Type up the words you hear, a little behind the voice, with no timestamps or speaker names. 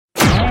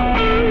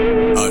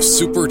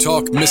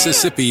SuperTalk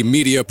Mississippi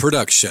media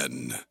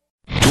production.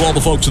 To all the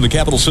folks in the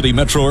Capital City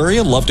metro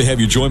area, love to have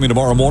you join me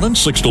tomorrow morning,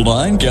 6 to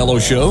 9, Gallo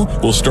Show.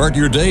 We'll start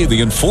your day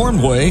the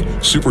informed way.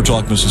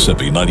 SuperTalk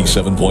Mississippi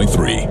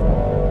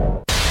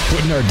 97.3.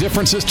 Putting our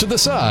differences to the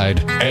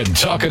side and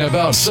talking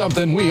about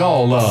something we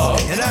all love.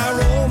 In our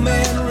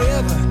Roman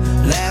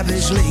River,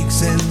 lavish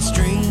lakes and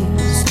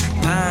streams,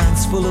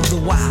 pines full of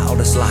the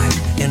wildest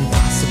life and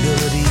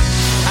possibility.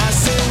 I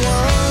say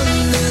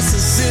one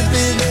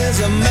Mississippi,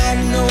 there's a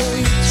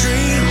magnolia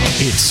tree.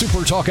 It's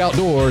SuperTalk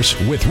Outdoors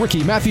with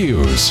Ricky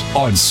Mathews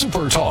on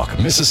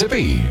SuperTalk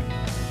Mississippi.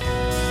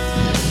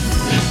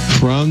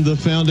 From the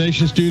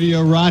Foundation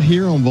Studio right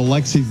here on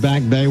Biloxi's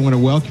Back Bay, I want to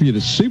welcome you to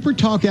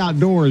SuperTalk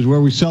Outdoors,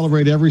 where we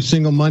celebrate every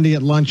single Monday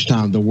at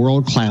lunchtime the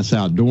world-class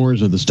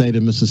outdoors of the state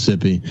of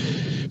Mississippi,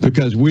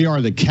 because we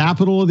are the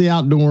capital of the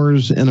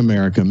outdoors in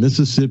America.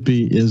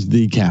 Mississippi is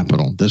the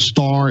capital. The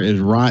star is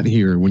right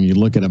here when you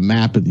look at a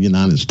map of the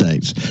United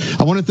States.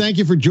 I want to thank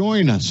you for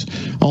joining us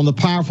on the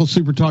powerful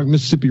SuperTalk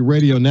Mississippi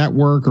Radio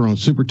Network or on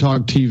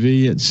SuperTalk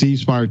TV at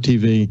C-Spire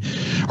TV.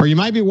 Or you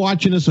might be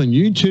watching us on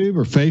YouTube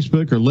or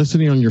Facebook or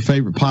listening on your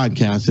favorite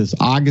podcast. It's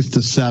August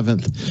the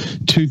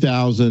 7th,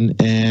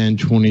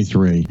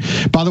 2023.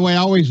 By the way, I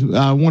always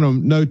want to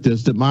note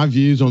this, that my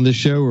views on this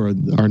show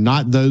are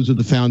not those of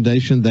the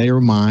Foundation. They are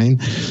mine.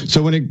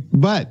 So when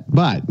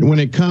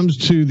it comes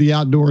to the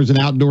outdoors and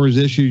outdoors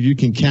issues, you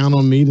can count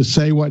on me to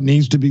say what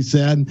needs to be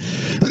said.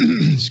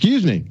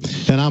 Excuse me.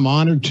 And I'm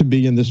honored to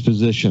be in this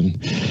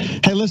position.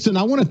 Hey, listen,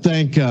 I want to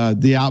thank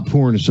the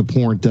outpouring of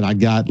support that I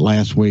got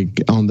last week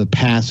on the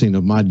passing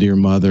of my dear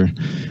mother.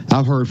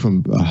 I've heard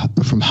from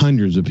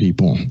hundreds of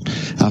people,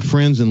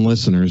 friends and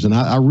listeners, and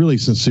I really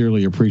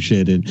sincerely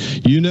appreciate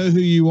it. You know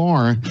who you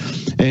are,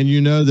 and you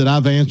know that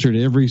I've answered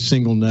every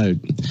single note.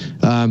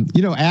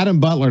 Adam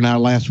Butler and I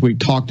last week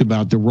talked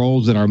about the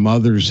roles that our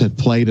mothers have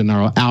played in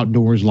our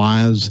outdoors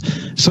lives.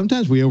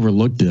 Sometimes we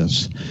overlook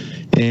this.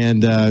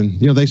 And,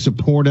 they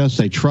support us.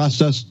 They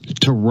trust us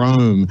to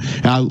roam.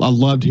 I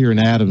loved hearing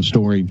Adam's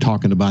story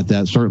talking about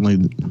that.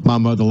 Certainly, my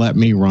mother let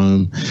me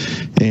roam.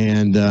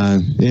 And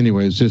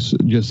anyways,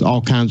 just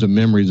all kinds of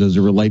memories as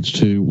it relates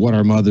to what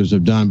our mothers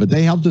have done. But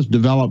they helped us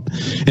develop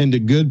into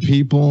good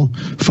people,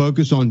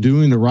 focus on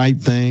doing the right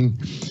thing.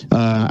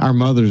 Our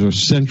mothers are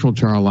central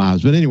to our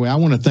lives. But anyway, I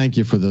want to thank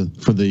you for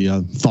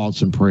the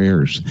thoughts and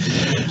prayers.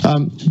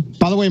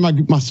 By the way,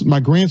 my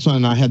grandson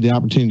and I had the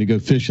opportunity to go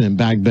fishing in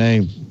Back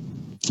Bay,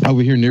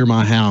 over here near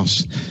my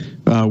house,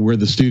 where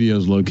the studio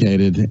is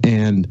located,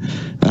 and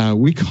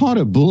we caught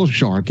a bull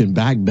shark in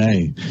Back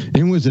Bay.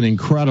 It was an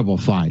incredible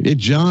fight. It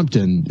jumped,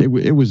 and it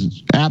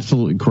was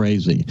absolutely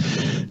crazy.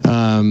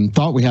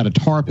 Thought we had a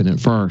tarpon at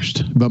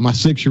first, but my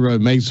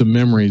 6-year-old made some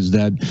memories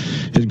that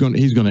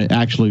he's going to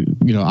actually,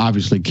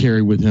 obviously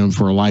carry with him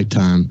for a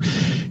lifetime.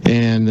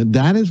 And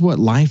that is what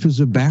life is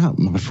about,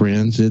 my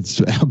friends.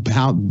 It's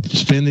about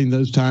spending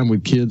those time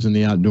with kids in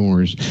the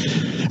outdoors.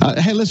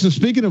 Hey, listen,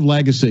 speaking of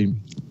legacy,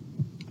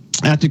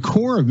 at the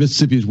core of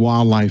Mississippi's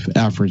wildlife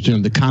efforts,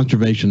 the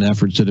conservation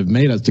efforts that have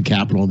made us the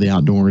capital of the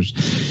outdoors,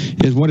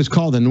 is what is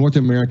called the North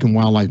American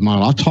Wildlife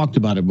Model. I talked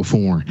about it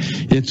before.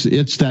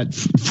 It's that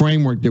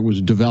framework that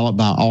was developed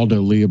by Aldo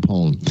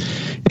Leopold.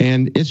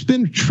 And it's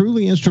been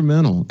truly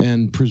instrumental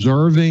in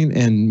preserving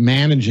and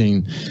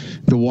managing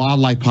the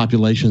wildlife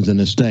populations in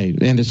the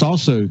state. And it's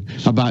also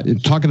about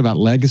talking about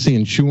legacy,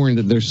 ensuring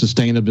that there's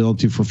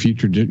sustainability for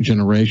future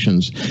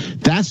generations.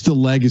 That's the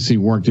legacy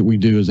work that we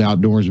do as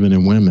outdoorsmen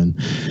and women.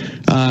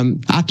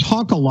 I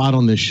talk a lot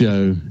on this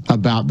show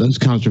about those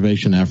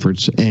conservation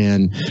efforts,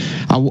 and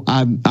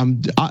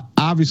I'm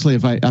obviously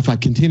if I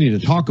continue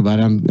to talk about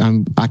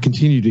it, I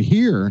continue to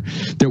hear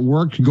that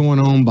work's going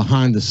on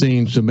behind the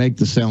scenes to make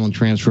the sale and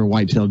transfer of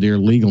whitetail deer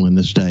legal in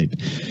the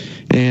state.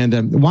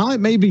 And while it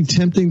may be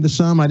tempting to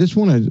some, I just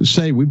want to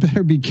say we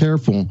better be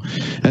careful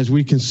as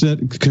we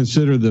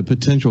consider the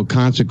potential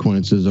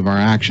consequences of our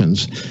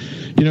actions.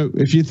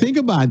 If you think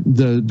about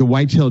the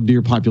white-tailed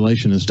deer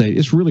population in the state,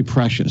 it's really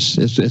precious.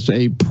 It's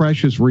a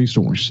precious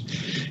resource.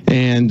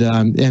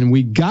 And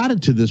we got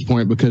it to this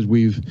point because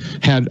we've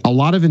had a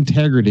lot of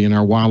integrity in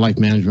our wildlife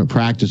management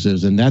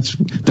practices, and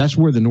that's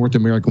where the North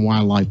American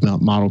Wildlife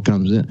Model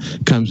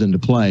comes into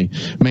play,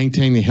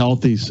 maintaining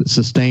healthy,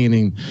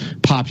 sustaining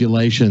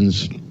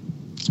populations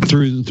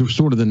through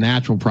sort of the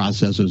natural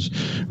processes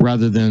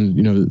rather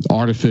than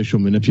artificial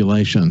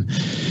manipulation.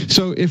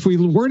 So if we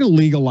were to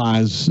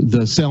legalize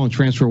the sale and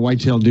transfer of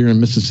white-tailed deer in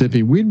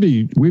Mississippi, we'd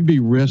be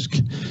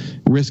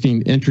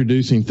risking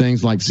introducing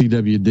things like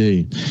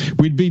CWD.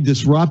 We'd be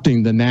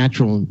disrupting the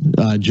natural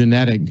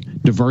genetic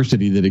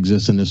diversity that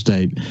exists in the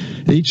state.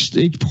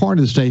 Each part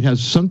of the state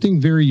has something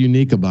very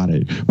unique about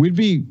it. We'd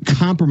be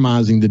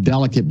compromising the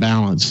delicate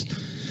balance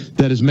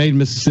that has made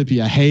Mississippi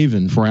a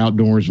haven for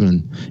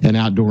outdoorsmen and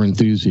outdoor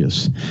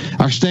enthusiasts.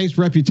 Our state's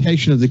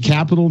reputation as the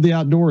capital of the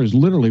outdoors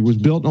literally was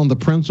built on the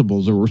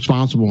principles of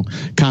responsible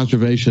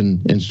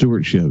conservation and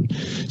stewardship.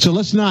 So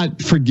let's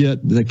not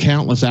forget the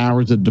countless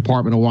hours that the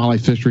Department of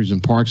Wildlife, Fisheries,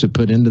 and Parks have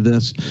put into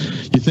this.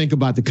 You think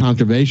about the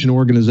conservation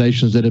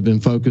organizations that have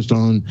been focused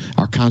on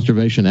our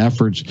conservation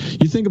efforts.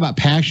 You think about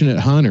passionate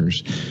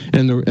hunters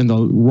and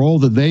the role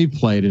that they've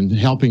played in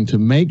helping to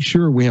make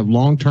sure we have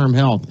long-term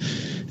health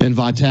and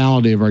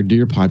vitality of our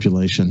deer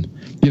population.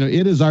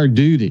 It is our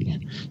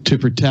duty to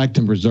protect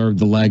and preserve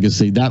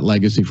that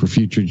legacy for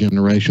future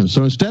generations.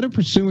 So instead of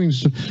pursuing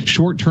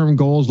short-term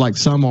goals like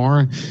some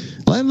are,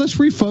 let's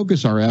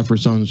refocus our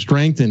efforts on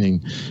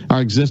strengthening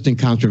our existing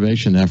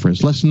conservation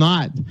efforts. Let's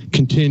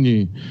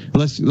continue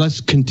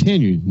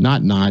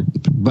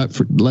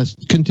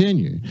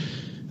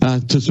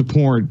to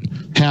support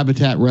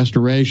habitat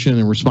restoration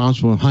and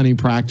responsible hunting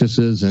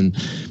practices and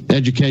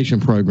education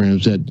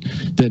programs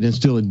that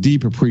instill a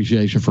deep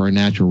appreciation for our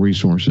natural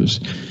resources.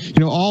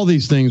 All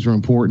these things are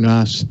important to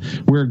us.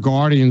 We're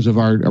guardians of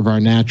our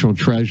natural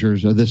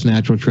treasures, of this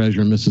natural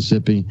treasure in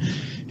Mississippi,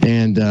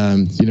 and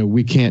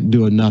we can't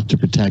do enough to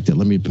protect it.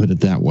 Let me put it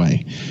that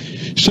way.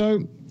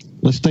 So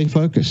let's stay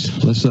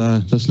focused. Let's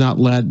not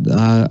let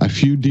a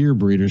few deer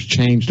breeders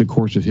change the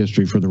course of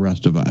history for the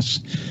rest of us.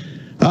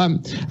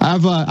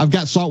 I've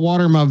got salt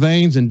water in my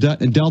veins and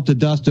Delta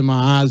dust in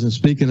my eyes. And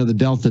speaking of the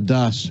Delta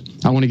dust,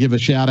 I want to give a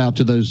shout out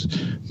to those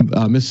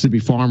Mississippi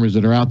farmers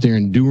that are out there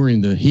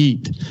enduring the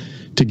heat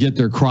to get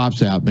their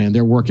crops out, man.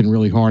 They're working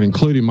really hard,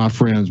 including my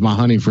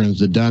hunting friends,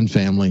 the Dunn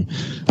family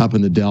up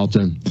in the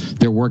Delta.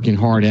 They're working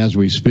hard as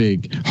we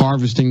speak,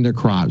 harvesting their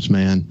crops,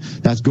 man.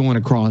 That's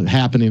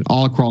happening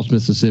all across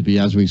Mississippi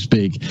as we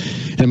speak.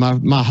 And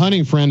my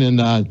hunting friend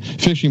and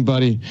fishing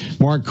buddy,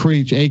 Mark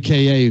Creech,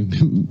 a.k.a.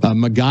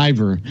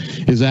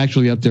 MacGyver, is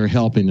actually up there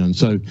helping them.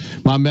 So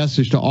my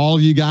message to all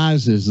of you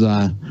guys is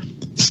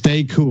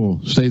stay cool.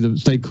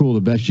 Stay cool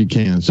the best you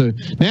can. So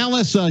now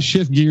let's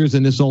shift gears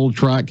in this old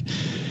truck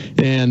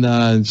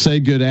and say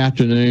good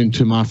afternoon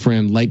to my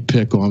friend Lake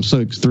Pickle. I'm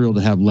so thrilled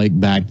to have Lake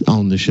back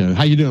on the show.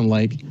 How you doing,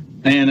 Lake?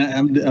 Man,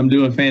 I'm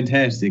doing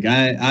fantastic.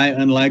 I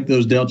unlike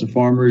those Delta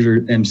farmers,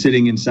 am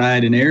sitting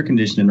inside in air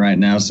conditioning right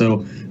now.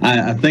 So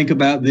I think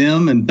about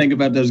them and think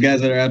about those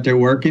guys that are out there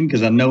working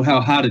because I know how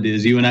hot it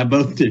is. You and I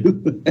both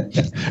do.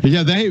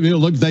 Yeah,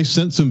 they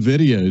sent some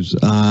videos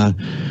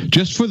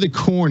just for the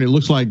corn. It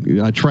looks like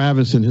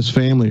Travis and his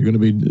family are going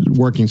to be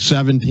working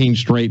 17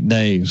 straight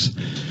days,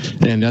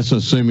 and that's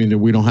assuming that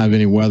we don't have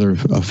any weather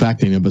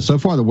affecting it. But so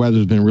far the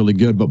weather's been really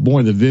good. But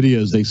boy, the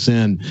videos they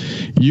send,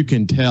 you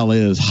can tell it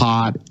is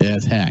hot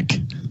as heck.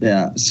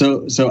 Yeah.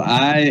 So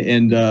I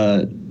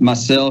and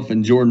myself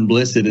and Jordan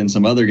Blissett and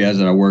some other guys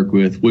that I work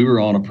with, we were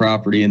on a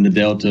property in the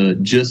Delta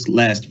just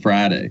last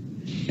Friday,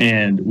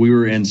 and we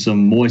were in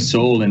some moist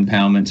soil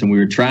impoundments, and we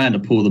were trying to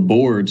pull the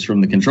boards from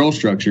the control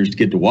structures to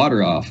get the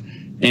water off.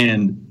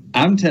 And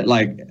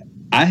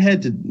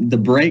the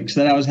breaks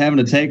that I was having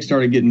to take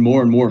started getting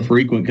more and more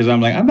frequent because I'm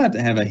like, I'm about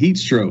to have a heat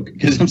stroke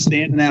because I'm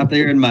standing out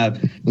there in my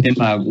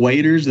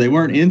waders. They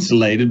weren't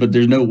insulated, but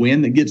there's no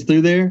wind that gets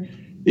through there.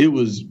 It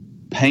was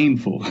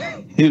painful.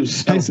 It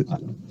was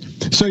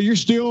so you're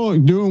still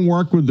doing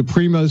work with the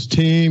Primos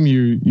team.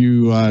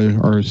 You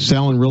are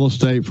selling real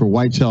estate for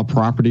Whitetail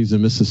Properties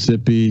in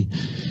Mississippi.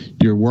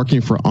 You're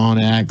working for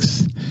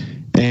Onyx.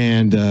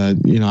 And, I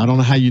don't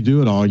know how you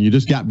do it all. You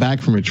just got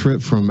back from a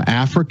trip from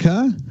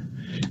Africa.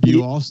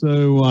 You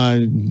also,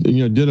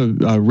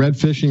 did a red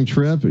fishing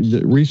trip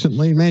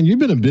recently. Man, you've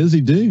been a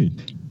busy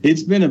dude.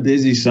 It's been a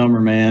busy summer,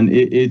 man.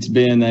 It's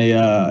been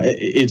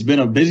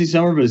a busy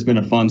summer, but it's been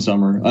a fun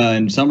summer.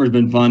 And summer's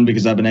been fun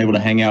because I've been able to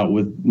hang out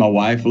with my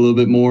wife a little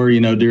bit more,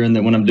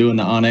 when I'm doing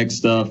the Onyx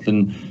stuff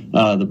and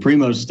the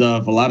Primos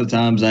stuff. A lot of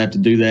times I have to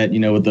do that,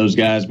 with those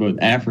guys.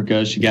 But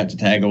Africa, she got to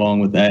tag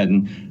along with that.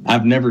 And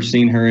I've never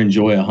seen her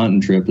enjoy a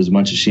hunting trip as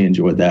much as she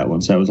enjoyed that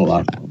one. So that was a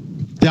lot of fun.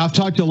 Yeah, I've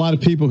talked to a lot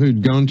of people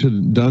who've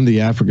done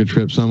the Africa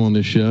trip, some on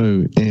this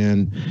show,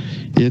 and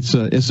it's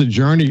a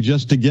journey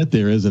just to get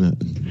there, isn't it?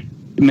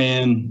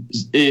 Man,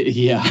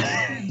 yeah.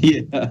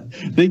 I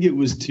think it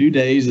was 2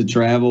 days of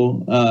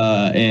travel,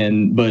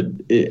 but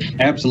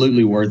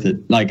absolutely worth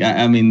it. Like,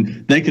 I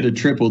mean, they could have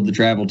tripled the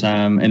travel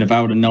time, and if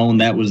I would have known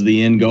that was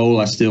the end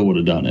goal, I still would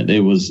have done it. It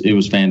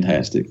was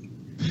fantastic.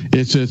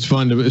 It's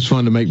fun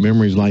to make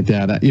memories like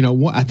that.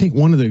 I think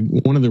one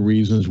of the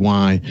reasons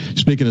why,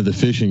 speaking of the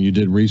fishing you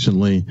did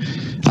recently,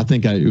 I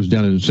think it was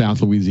down in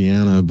South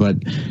Louisiana, but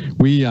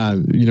we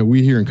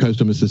here in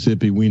coastal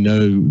Mississippi, we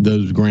know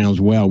those grounds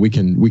well. We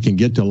can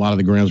get to a lot of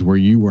the grounds where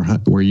you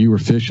were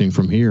fishing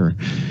from here.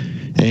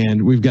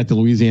 And we've got the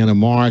Louisiana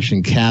Marsh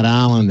and Cat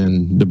Island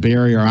and the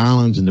Barrier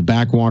Islands and the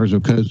backwaters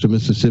of coastal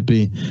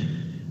Mississippi.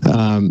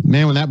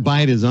 Man, when that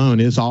bite is on,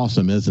 it's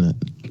awesome, isn't it?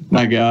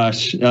 My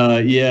gosh.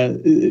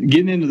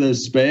 Getting into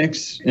those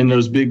specks and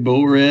those big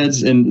bull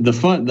reds, and the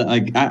fun,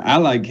 I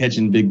like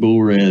catching big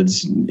bull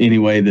reds any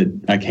way that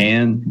I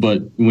can,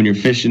 but when you're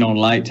fishing on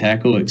light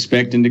tackle,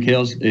 expecting to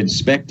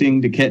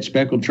catch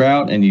speckled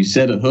trout, and you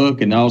set a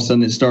hook and all of a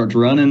sudden it starts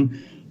running,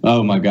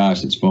 oh my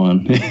gosh, it's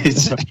fun.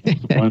 It's so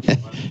fun.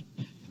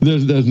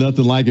 There's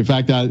nothing like it. In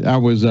fact, I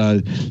was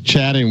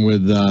chatting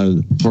with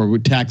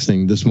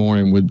texting this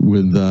morning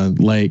with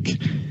Lake.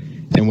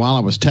 And while I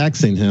was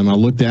texting him, I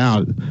looked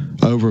out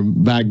over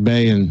Back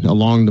Bay and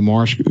along the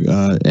marsh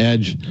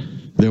edge.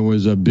 There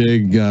was a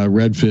big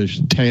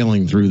redfish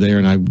tailing through there,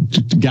 and I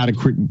got a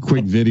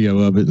quick video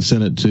of it and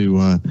sent it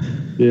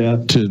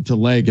to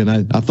Lake. And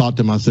I thought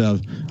to myself,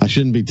 I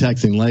shouldn't be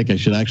texting Lake. I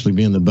should actually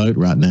be in the boat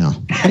right now.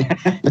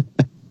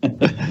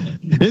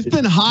 It's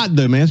been hot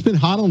though, man. It's been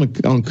hot on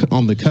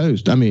the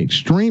coast. I mean,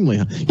 extremely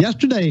hot.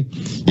 Yesterday,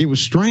 it was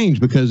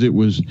strange because it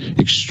was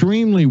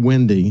extremely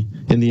windy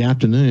in the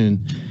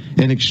afternoon.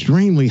 And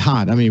extremely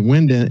hot. I mean,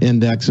 wind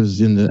index is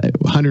in the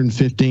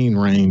 115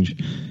 range,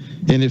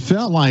 and it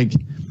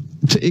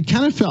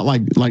kind of felt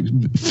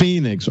like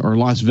Phoenix or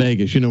Las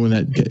Vegas. You know, when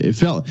it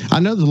felt.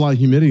 I know there's a lot of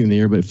humidity in the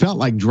air, but it felt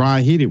like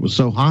dry heat. It was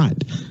so hot.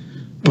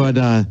 But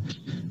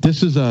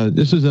this is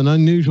an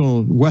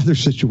unusual weather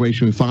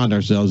situation we find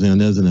ourselves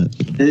in, isn't it?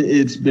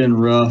 It's been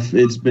rough.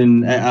 It's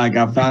been like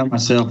I find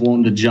myself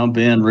wanting to jump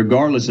in,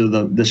 regardless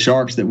of the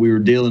sharks that we were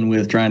dealing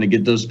with, trying to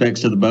get those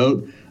specks to the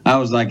boat. I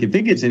was like, if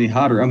it gets any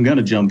hotter, I'm going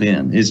to jump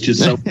in. It's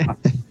just so hot.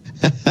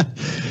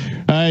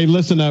 Hey,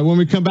 listen, when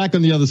we come back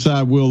on the other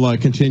side, we'll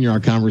continue our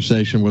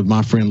conversation with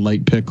my friend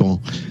Lake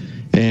Pickle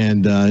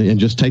and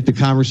just take the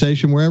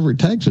conversation wherever it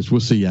takes us.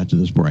 We'll see you after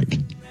this break.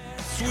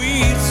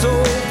 Sweet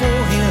soul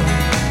for him.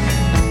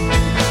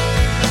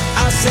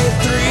 I said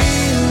 3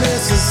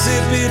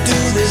 Mississippi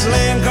to this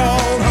land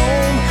called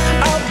home.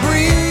 I'll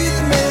breathe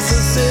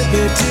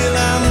Mississippi till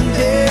I'm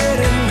dead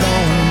and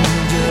gone.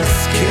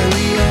 Just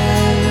carry on.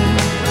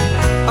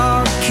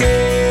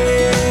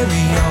 Carry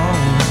on,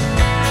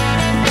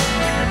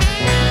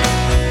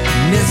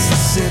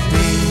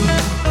 Mississippi.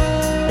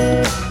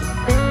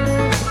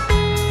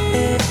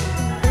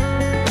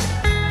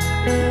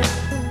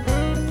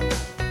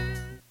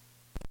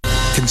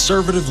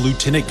 Conservative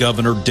Lieutenant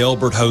Governor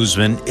Delbert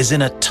Hosemann is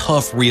in a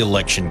tough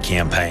re-election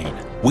campaign.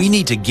 We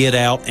need to get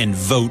out and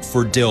vote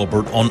for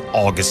Delbert on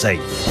August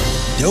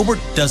 8th. Delbert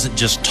doesn't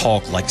just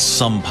talk like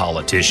some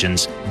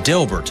politicians.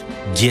 Delbert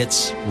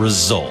gets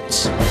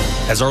results.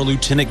 As our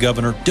Lieutenant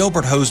Governor,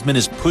 Delbert Hosemann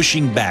is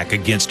pushing back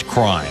against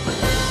crime.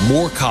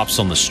 More cops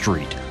on the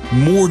street,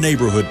 more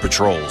neighborhood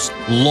patrols,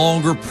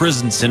 longer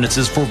prison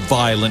sentences for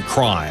violent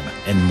crime,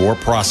 and more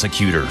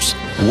prosecutors.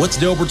 What's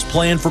Delbert's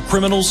plan for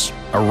criminals?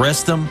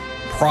 Arrest them,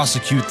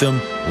 prosecute them,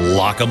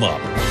 lock them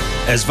up.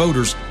 As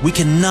voters, we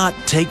cannot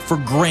take for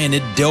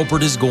granted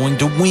Delbert is going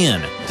to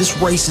win. This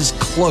race is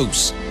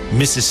close.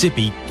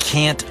 Mississippi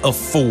can't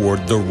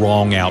afford the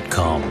wrong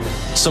outcome.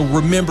 So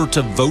remember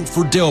to vote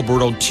for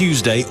Delbert on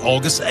Tuesday,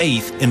 August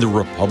 8th in the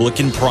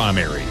Republican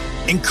primary.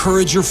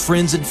 Encourage your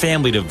friends and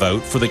family to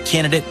vote for the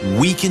candidate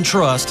we can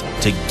trust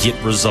to get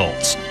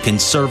results.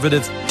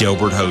 Conservative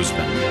Delbert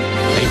Hosemann.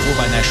 Paid for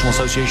by National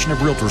Association of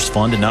Realtors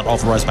Fund and not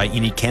authorized by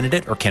any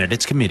candidate or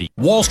candidates committee.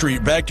 Wall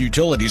Street-backed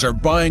utilities are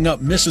buying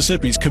up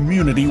Mississippi's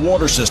community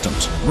water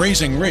systems,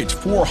 raising rates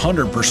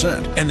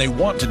 400%, and they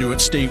want to do it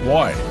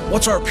statewide.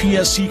 What's our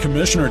PSC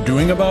commissioner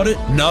doing about it?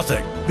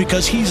 Nothing,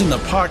 because he's in the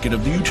pocket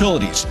of the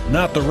utilities,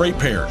 not the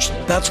ratepayers.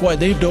 That's why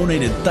they've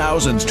donated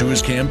thousands to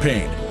his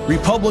campaign.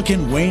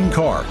 Republican Wayne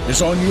Carr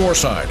is on your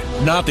side,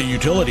 not the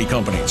utility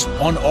companies.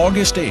 On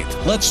August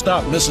 8th, let's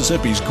stop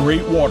Mississippi's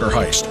great water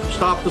heist.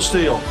 Stop the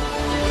steal.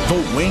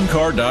 Vote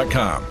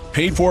WayneCarr.com.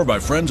 Paid for by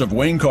Friends of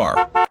Wayne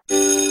Carr.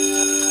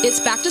 It's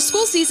back to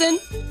school season.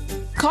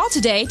 Call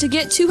today to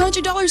get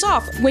 $200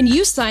 off when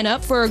you sign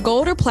up for a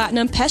Gold or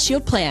Platinum Pest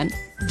Shield plan.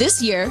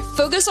 This year,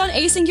 focus on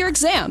acing your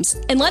exams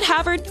and let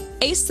Havard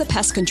ace the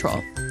pest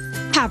control.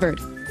 Havard,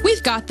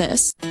 we've got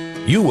this.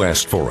 You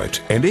asked for it,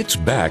 and it's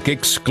back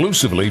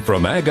exclusively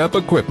from Ag Up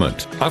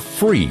Equipment. A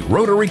free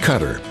rotary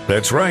cutter.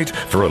 That's right.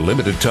 For a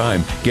limited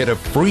time, get a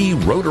free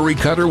rotary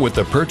cutter with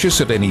the purchase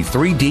of any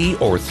 3D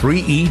or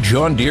 3E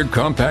John Deere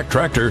compact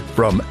tractor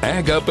from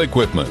Ag Up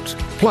Equipment.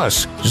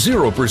 Plus,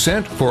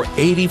 0% for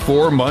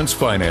 84 months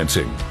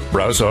financing.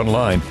 Browse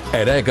online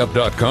at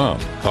agup.com.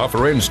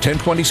 Offer ends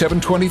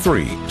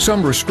 10/27/23.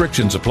 Some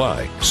restrictions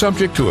apply.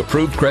 Subject to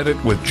approved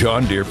credit with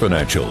John Deere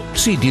Financial.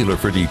 See dealer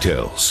for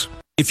details.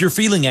 If you're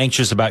feeling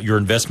anxious about your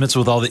investments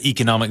with all the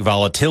economic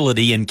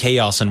volatility and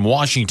chaos in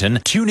Washington,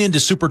 tune in to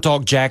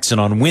SuperTalk Jackson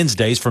on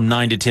Wednesdays from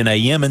 9 to 10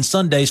 a.m. and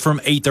Sundays from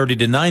 8:30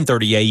 to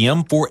 9:30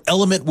 a.m. for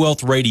Element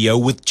Wealth Radio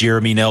with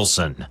Jeremy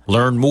Nelson.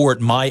 Learn more at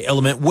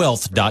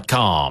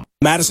myelementwealth.com.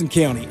 Madison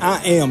County, I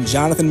am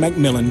Jonathan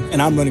McMillan,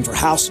 and I'm running for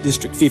House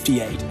District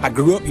 58. I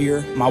grew up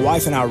here, my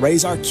wife and I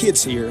raise our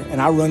kids here, and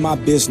I run my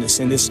business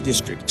in this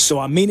district. So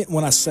I mean it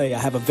when I say I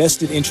have a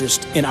vested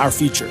interest in our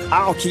future.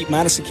 I'll keep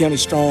Madison County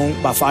strong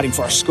by fighting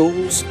for our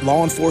schools,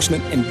 law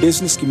enforcement, and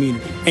business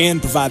community, and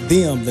provide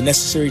them the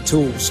necessary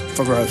tools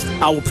for growth.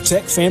 I will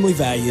protect family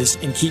values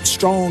and keep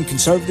strong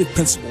conservative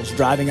principles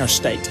driving our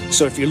state.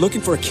 So if you're looking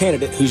for a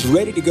candidate who's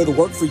ready to go to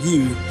work for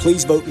you,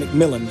 please vote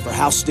McMillan for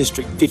House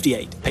District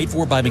 58. Paid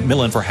for by McMillan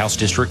for House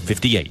District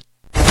 58.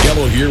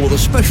 Gallo here with a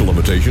special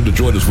invitation to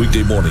join us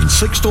weekday morning,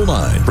 6 to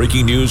 9.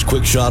 Breaking news,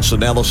 quick shots,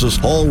 analysis,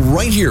 all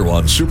right here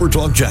on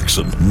SuperTalk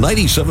Jackson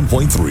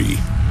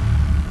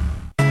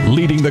 97.3.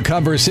 Leading the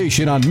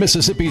conversation on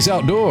Mississippi's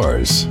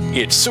outdoors.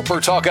 It's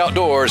SuperTalk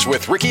Outdoors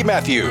with Ricky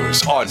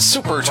Mathews on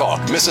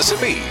SuperTalk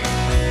Mississippi.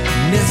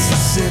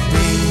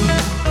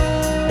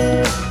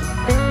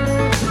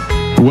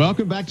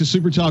 Welcome back to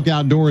SuperTalk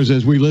Outdoors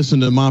as we listen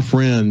to my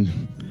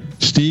friend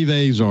Steve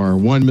Azar,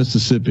 One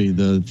Mississippi,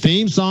 the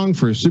theme song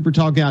for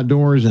SuperTalk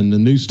Outdoors and the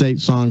new state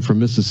song for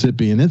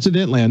Mississippi. And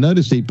incidentally, I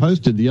noticed he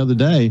posted the other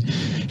day,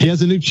 he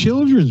has a new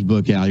children's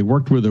book out. He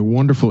worked with a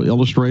wonderful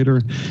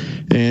illustrator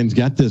and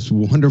got this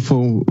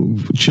wonderful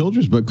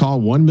children's book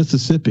called One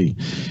Mississippi.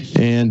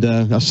 And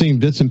I've seen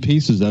bits and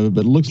pieces of it,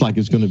 but it looks like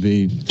it's going to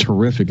be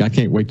terrific. I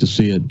can't wait to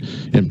see it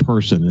in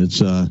person.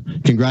 It's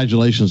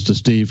congratulations to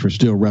Steve for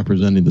still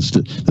representing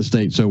the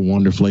state so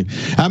wonderfully.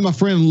 I have my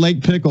friend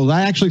Lake Pickles.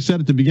 I actually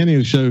said at the beginning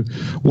of the show,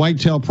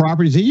 Whitetail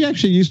Properties. He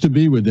actually used to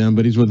be with them,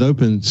 but he's with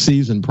Open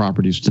Season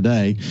Properties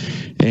today.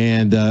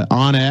 And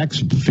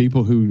Onyx,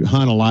 people who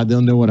hunt a lot,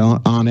 they'll know what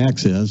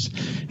Onyx is.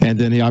 And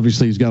then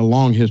he's got a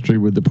long history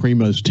with the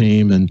Primos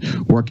team and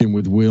working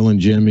with Will and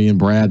Jimmy and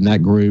Brad and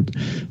that group.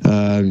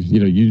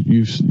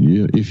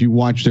 If you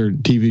watch their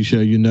TV show,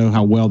 you know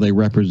how well they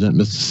represent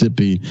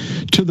Mississippi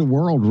to the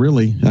world,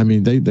 really. I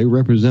mean, they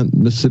represent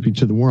Mississippi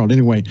to the world.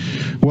 Anyway,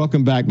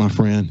 welcome back, my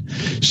friend.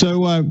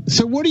 So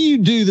what do you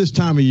do this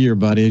time of year,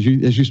 buddy,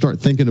 as you start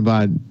thinking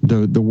about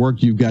the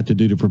work you've got to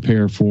do to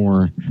prepare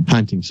for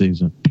hunting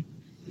season?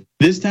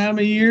 This time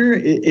of year,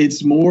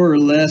 it's more or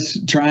less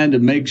trying to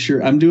make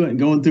sure I'm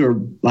going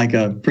through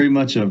pretty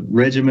much a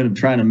regimen of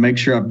trying to make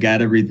sure I've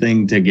got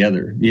everything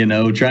together,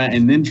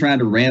 trying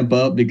to ramp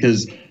up,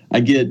 because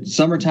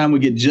summertime, we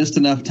get just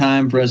enough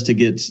time for us to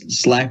get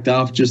slacked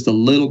off just a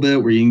little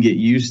bit where you can get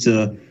used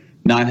to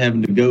not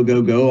having to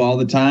go all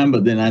the time.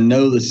 But then I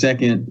know the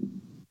second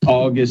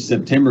August,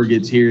 September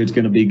gets here, it's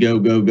going to be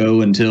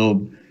go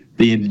until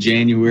the end of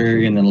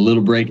January, and then a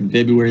little break in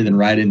February, then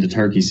right into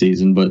turkey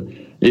season. But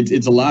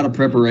it's a lot of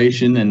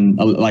preparation, and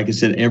like I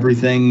said,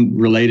 everything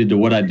related to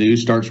what I do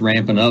starts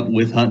ramping up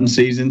with hunting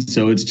season.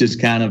 So it's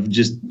just kind of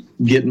just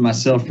getting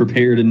myself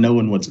prepared and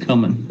knowing what's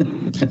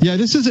coming. Yeah,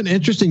 this is an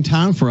interesting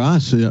time for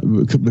us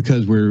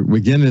because we're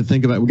beginning to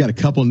think about, we got a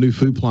couple of new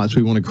food plots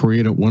we want to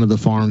create at one of the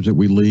farms that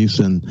we lease,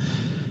 and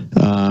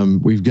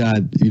we've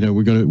got,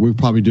 we'll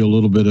probably do a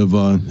little bit of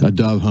a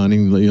dove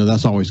hunting.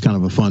 That's always kind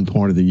of a fun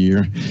part of the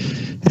year.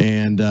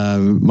 And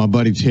my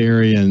buddy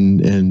Terry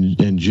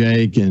and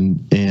Jake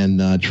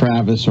and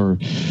Travis are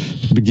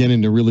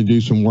beginning to really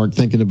do some work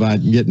thinking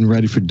about getting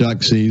ready for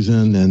duck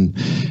season. And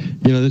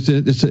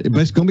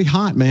it's going to be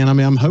hot, man. I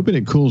mean, I'm hoping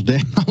it cools down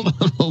a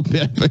little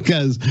bit,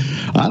 because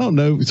I don't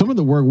know, some of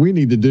the work we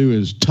need to do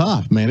is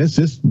tough, man. It's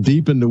just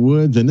deep in the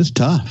woods, and it's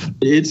tough.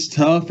 It's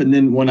tough. And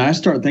then when I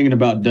start thinking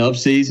about dove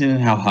season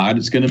and how hot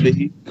it's going to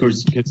be,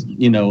 because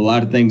a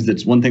lot of things,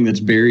 that's one thing that's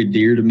very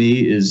dear to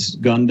me is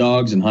gun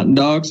dogs and hunting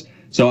dogs.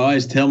 So I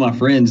always tell my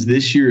friends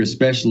this year,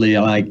 especially,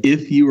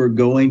 if you are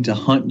going to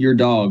hunt your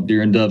dog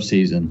during dove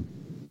season,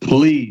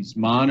 please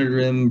monitor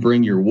him,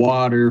 bring your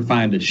water,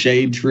 find a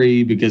shade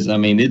tree, because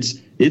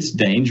it's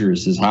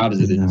dangerous as hot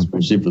as it is,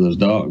 especially for those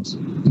dogs.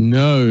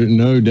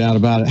 No doubt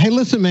about it. Hey,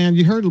 listen, man,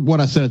 you heard what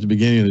I said at the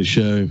beginning of the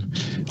show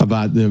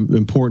about the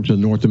importance of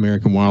the North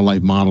American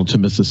wildlife model to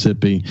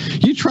Mississippi.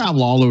 You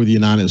travel all over the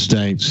United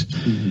States.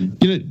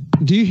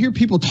 Mm-hmm. Do you hear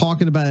people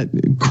talking about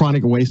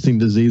chronic wasting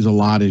disease a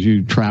lot as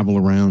you travel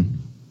around?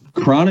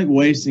 Chronic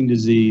wasting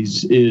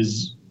disease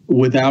is,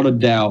 without a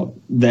doubt,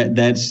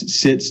 that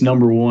sits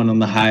number one on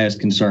the highest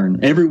concern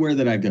everywhere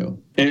that I go.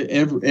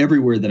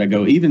 Everywhere that I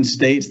go, even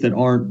states that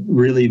aren't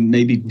really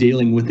maybe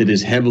dealing with it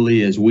as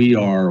heavily as we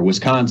are, or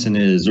Wisconsin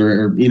is,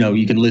 or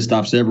you can list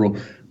off several,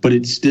 but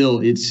it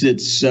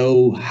sits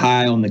so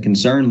high on the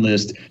concern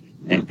list.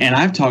 And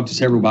I've talked to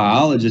several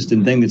biologists,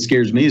 and the thing that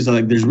scares me is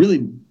there's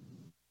really,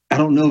 I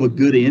don't know of a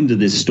good end to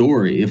this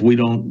story if we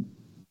don't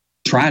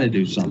try to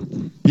do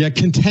something. Yeah,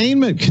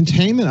 containment,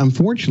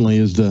 unfortunately,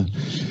 is the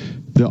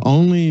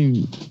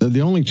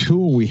only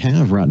tool we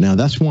have right now.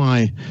 That's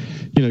why,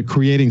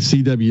 creating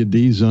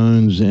CWD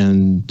zones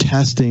and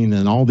testing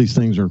and all these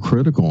things are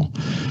critical.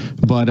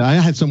 But I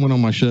had someone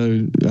on my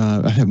show,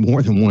 I have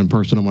more than one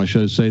person on my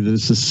show say that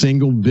it's the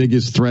single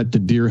biggest threat to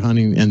deer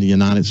hunting in the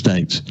United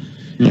States.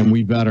 And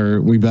we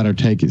better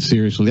take it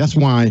seriously. That's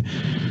why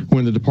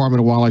when the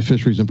Department of Wildlife,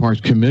 Fisheries, and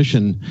Parks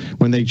Commission,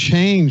 when they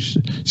changed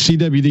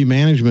CWD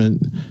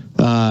management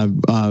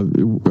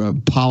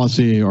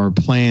policy or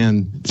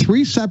plan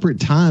 3 separate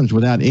times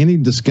without any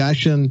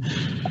discussion,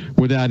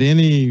 without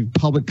any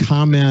public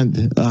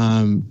comment.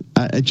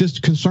 It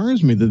just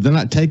concerns me that they're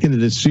not taking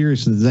it as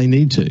serious as they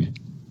need to.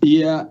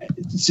 Yeah,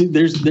 see,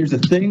 there's a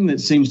thing that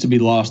seems to be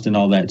lost in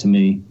all that to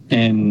me,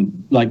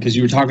 and because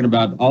you were talking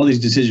about all these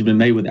decisions have been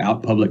made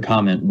without public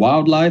comment.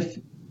 Wildlife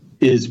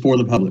is for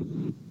the public.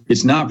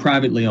 It's not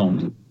privately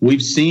owned.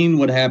 We've seen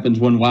what happens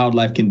when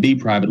wildlife can be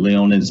privately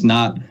owned, and it's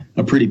not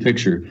a pretty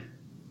picture.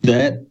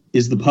 That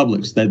is the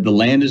public's. That the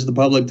land is the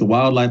public, the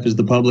wildlife is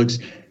the public's.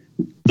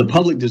 The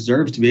public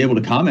deserves to be able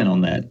to comment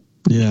on that.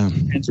 Yeah,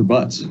 answer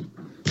butts.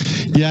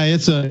 Yeah,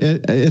 it's a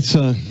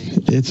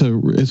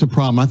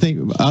problem. I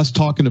think us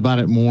talking about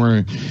it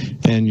more,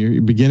 and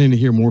you're beginning to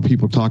hear more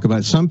people talk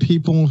about it. Some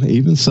people,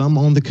 even some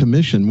on the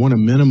commission, want to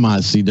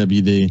minimize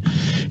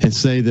CWD and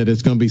say that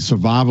it's going to be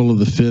survival of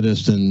the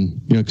fittest,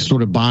 and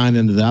sort of buying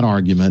into that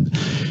argument.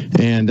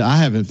 And I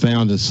haven't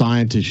found a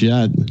scientist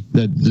yet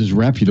that is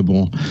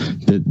reputable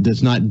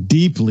that's not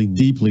deeply,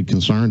 deeply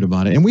concerned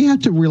about it. And we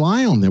have to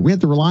rely on that. We have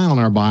to rely on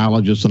our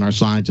biologists and our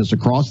scientists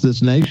across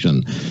this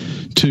nation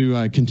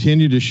to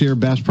continue to share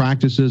best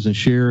practices and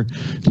share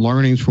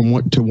learnings from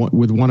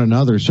with one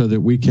another, so that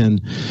we can,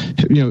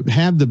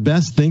 have the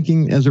best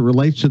thinking as it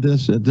relates to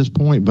this at this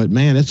point. But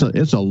man, it's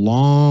a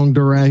long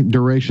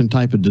duration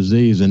type of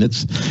disease, and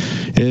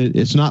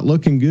it's not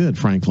looking good,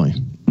 frankly.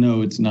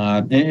 No, it's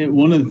not. And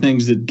one of the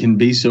things that can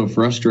be so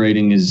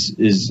frustrating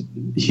is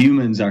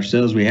humans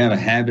ourselves. We have a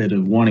habit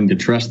of wanting to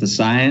trust the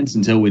science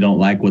until we don't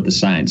like what the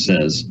science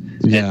says.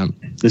 Yeah.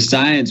 And the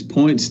science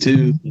points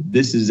to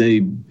this is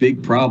a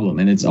big problem,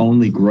 and it's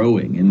only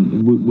growing.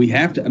 And we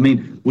have to.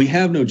 We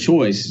have no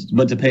choice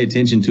but to pay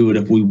attention to it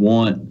if we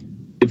want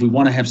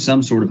to have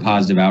some sort of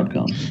positive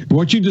outcome.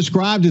 What you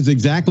described is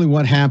exactly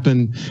what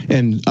happened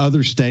in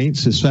other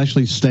states,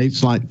 especially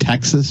states like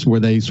Texas, where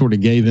they sort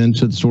of gave in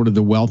to sort of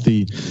the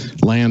wealthy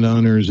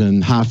landowners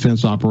and high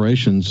fence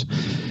operations.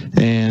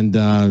 And,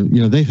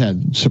 they've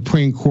had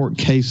Supreme Court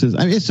cases.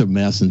 It's a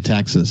mess in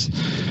Texas.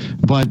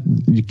 But,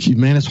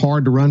 man, it's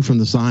hard to run from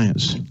the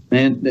science.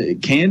 Man,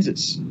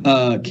 Kansas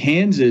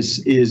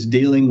is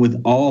dealing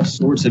with all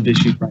sorts of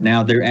issues right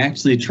now. They're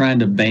actually trying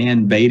to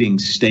ban baiting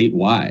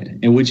statewide,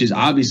 and which is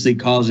obviously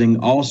causing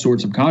all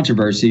sorts of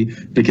controversy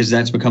because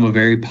that's become a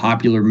very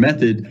popular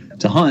method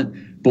to hunt.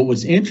 But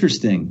what's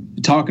interesting,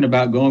 talking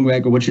about going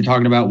back to what you're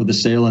talking about with the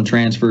sale and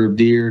transfer of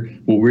deer,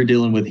 what we're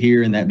dealing with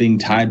here, and that being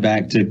tied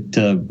back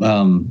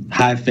to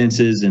high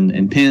fences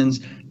and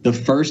pens. The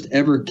first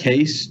ever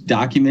case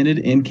documented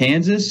in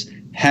Kansas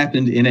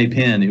happened in a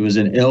pen. It was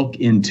an elk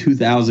in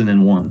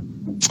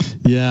 2001.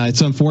 Yeah, it's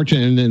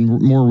unfortunate. And then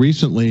more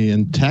recently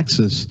in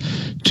Texas,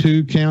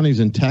 2 counties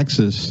in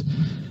Texas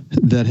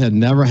that had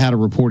never had a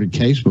reported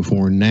case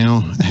before now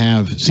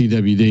have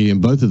CWD,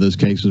 and both of those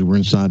cases were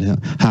inside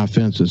high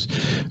fences.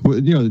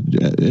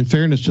 In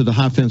fairness to the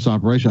high fence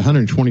operation,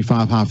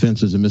 125 high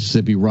fences in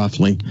Mississippi,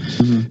 roughly.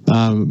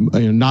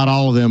 Mm-hmm. Not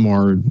all of them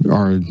are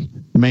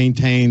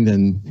maintained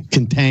and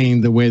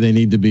contained the way they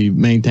need to be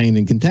maintained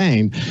and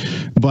contained,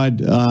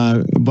 but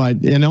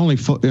only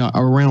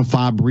around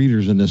 5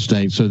 breeders in this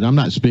state. So I'm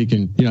not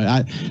speaking.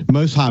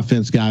 Most high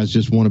fence guys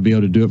just want to be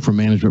able to do it for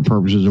management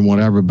purposes and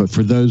whatever. But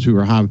for those who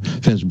are high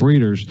fence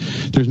breeders,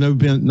 there's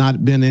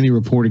not been any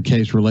reported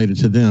case related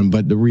to them.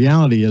 But the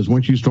reality is,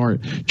 once you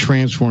start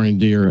transferring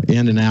deer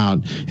in and out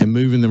and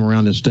moving them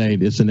around the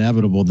state, it's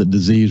inevitable that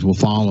disease will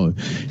follow,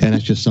 and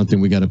that's just something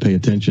we got to pay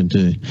attention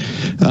to.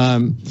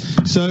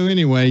 So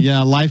anyway,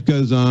 yeah, life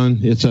goes on.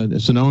 It's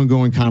an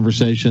ongoing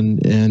conversation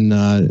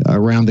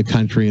around the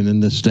country and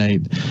in this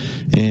state,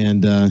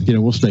 and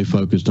we'll stay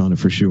focused on it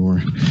for sure.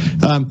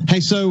 Hey,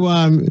 so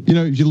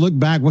if you look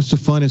back, what's the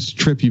funnest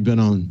trip you've been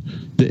on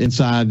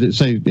inside,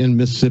 say, in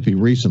Mississippi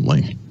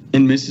recently?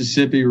 In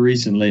Mississippi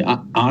recently,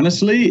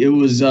 honestly, it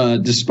was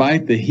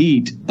despite the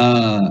heat.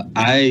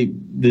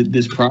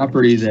 This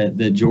property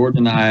that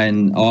Jordan and I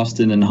and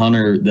Austin and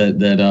Hunter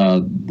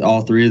that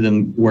all 3 of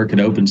them work at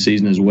open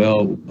season as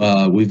well.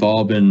 We've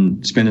all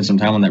been spending some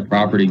time on that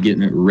property,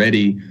 getting it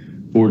ready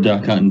for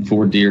duck hunting,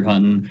 for deer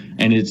hunting,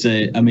 and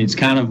it's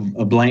kind of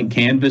a blank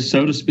canvas,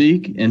 so to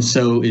speak. And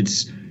so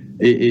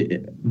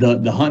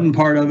the hunting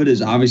part of it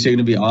is obviously going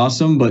to be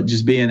awesome, but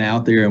just being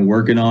out there and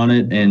working on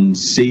it and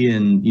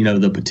seeing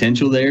the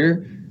potential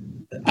there,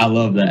 I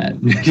love that.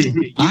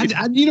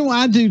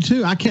 I do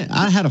too.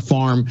 I had a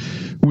farm.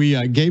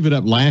 We gave it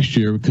up last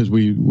year because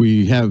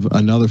we have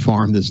another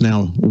farm that's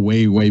now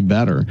way, way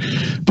better.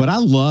 But I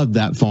loved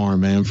that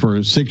farm, man.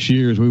 For 6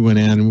 years, we went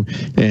in,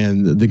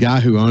 and the guy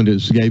who owned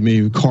it gave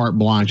me carte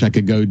blanche. I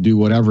could go do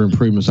whatever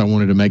improvements I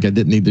wanted to make. I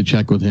didn't need to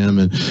check with him,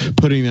 and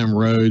putting in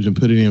roads and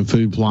putting in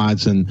food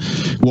plots and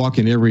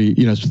walking every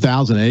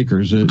 1,000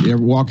 acres,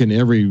 walking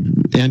every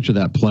inch of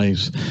that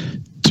place.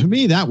 to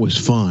me, that was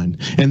fun.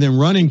 And then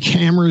running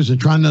cameras and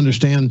trying to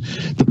understand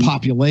the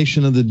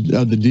population of the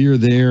deer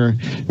there.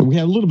 We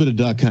had a little bit of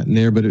duck hunting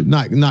there, but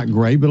not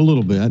great, but a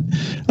little bit.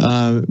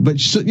 But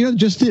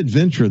just the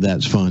adventure,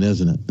 that's fun,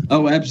 isn't it?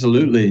 Oh,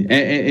 absolutely.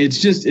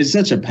 It's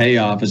such a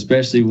payoff,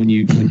 especially when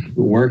you're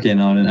working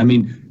on it. I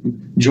mean,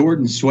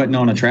 Jordan's sweating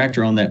on a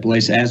tractor on that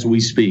place as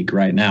we speak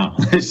right now.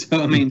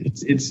 So I mean,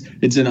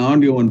 it's an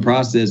ongoing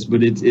process,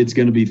 but it's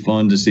going to be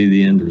fun to see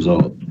the end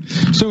result.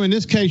 So in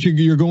this case,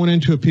 you're going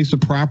into a piece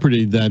of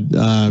property that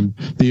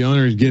the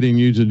owner is getting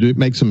you to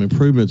make some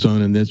improvements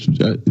on, and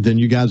then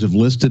you guys have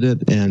listed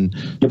it, and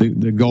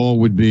the goal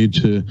would be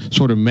to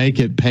sort of make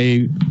it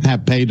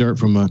have pay dirt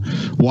from a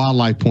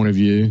wildlife point of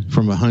view,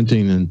 from a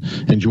hunting and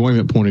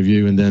enjoyment point of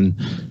view, and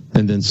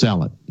then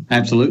sell it.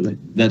 Absolutely,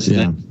 that's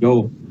the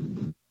goal.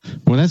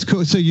 Well, that's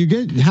cool. So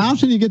how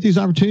often do you get these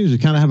opportunities to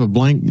kind of have a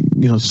blank,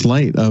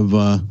 slate of,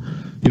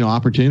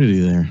 opportunity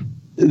there?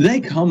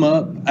 They come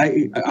up,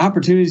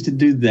 opportunities to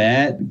do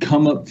that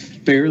come up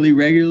fairly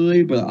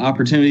regularly, but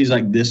opportunities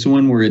like this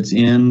one where it's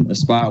in a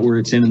spot where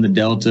it's in the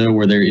Delta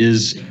where there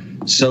is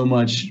so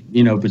much,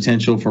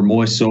 potential for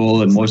moist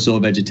soil and moist soil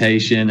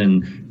vegetation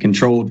and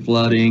controlled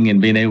flooding and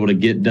being able to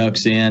get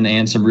ducks in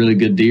and some really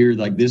good deer.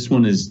 Like this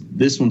one's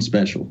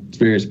special. It's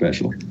very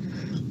special.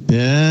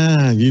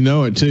 Yeah, you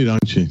know it too,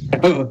 don't you?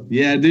 Oh,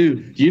 yeah, I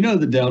do. You know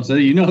the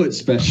Delta. You know it's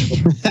special.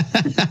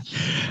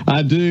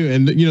 I do.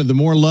 And, the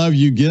more love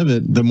you give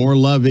it, the more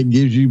love it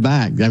gives you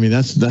back. I mean,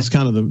 that's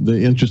kind of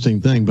the interesting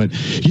thing. But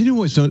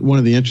what's one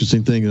of the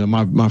interesting things,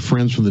 my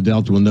friends from the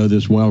Delta will know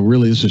this well.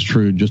 Really, this is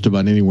true just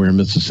about anywhere in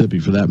Mississippi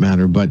for that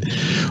matter. But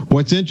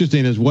what's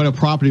interesting is what a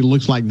property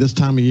looks like this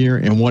time of year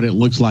and what it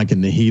looks like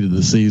in the heat of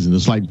the season.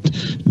 It's like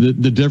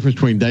the difference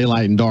between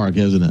daylight and dark,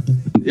 isn't it?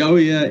 Oh,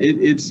 yeah.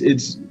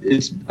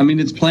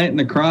 It's planting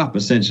a crop,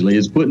 essentially.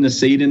 It's putting a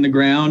seed in the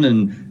ground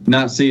and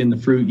not seeing the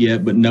fruit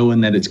yet, but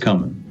knowing that it's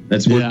coming.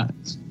 That's what. Yeah,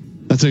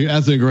 that's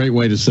a great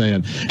way to say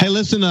it. Hey,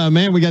 listen,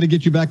 man, we got to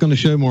get you back on the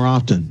show more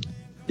often.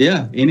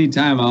 Yeah,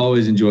 anytime. I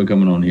always enjoy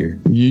coming on here.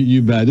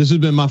 You bet. This has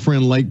been my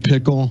friend Lake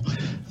Pickle.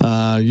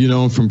 You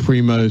know him from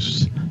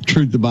Primo's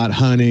Truth About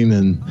Hunting,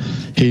 and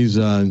he's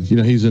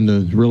in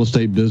the real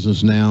estate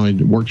business now. He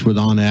works with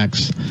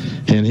Onyx,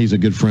 and he's a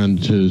good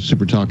friend to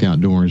SuperTalk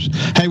Outdoors.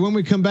 Hey, when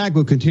we come back,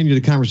 we'll continue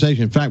the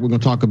conversation. In fact, we're going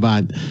to talk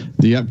about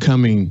the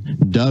upcoming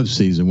dove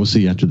season. We'll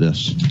see you after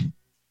this.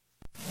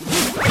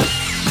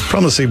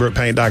 From the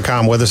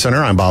SeabrookPaint.com Weather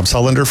Center, I'm Bob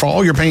Sullender. For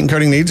all your paint and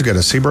coating needs, go to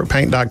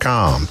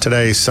SeabrookPaint.com.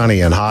 Today,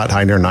 sunny and hot,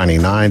 high near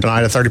 99.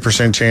 Tonight, a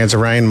 30% chance of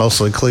rain,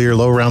 mostly clear,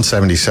 low around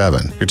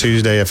 77. Your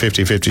Tuesday, a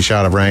 50-50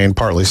 shot of rain,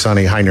 partly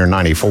sunny, high near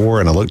 94.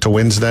 And a look to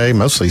Wednesday,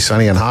 mostly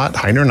sunny and hot,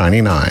 high near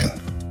 99.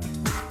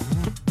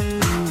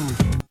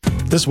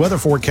 This weather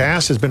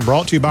forecast has been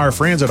brought to you by our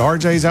friends at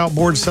RJ's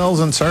Outboard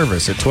Sales and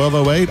Service at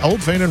 1208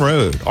 Old Fannin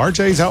Road.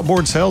 RJ's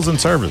Outboard Sales and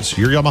Service,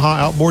 your Yamaha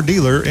outboard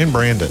dealer in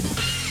Brandon.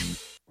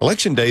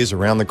 Election day is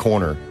around the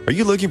corner. Are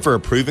you looking for a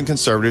proven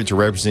conservative to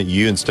represent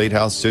you in State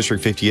House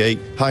District 58?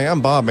 Hi, I'm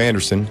Bob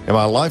Anderson, and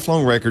my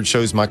lifelong record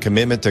shows my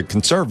commitment to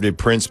conservative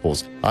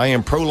principles. I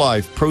am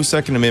pro-life,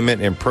 pro-Second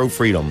Amendment, and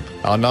pro-freedom.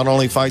 I'll not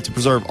only fight to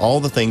preserve all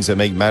the things that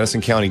make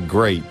Madison County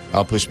great,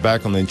 I'll push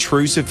back on the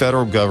intrusive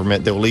federal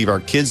government that will leave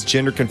our kids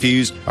gender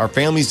confused, our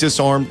families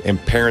disarmed,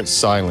 and parents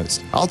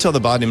silenced. I'll tell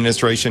the Biden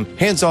administration,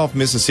 hands off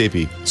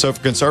Mississippi. So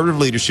for conservative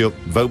leadership,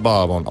 vote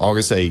Bob on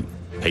August 8th.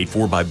 Paid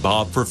for by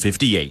Bob for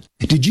 58.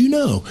 Did you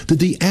know that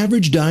the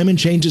average diamond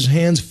changes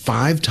hands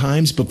 5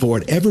 times before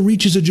it ever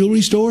reaches a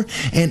jewelry store?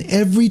 And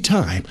every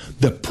time,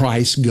 the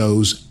price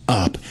goes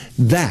up.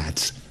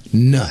 That's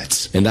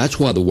nuts. And that's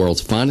why the world's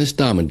finest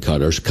diamond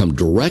cutters come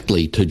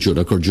directly to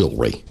Juniker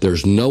Jewelry.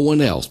 There's no one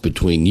else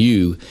between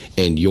you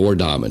and your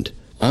diamond.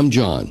 I'm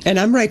John. And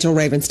I'm Rachel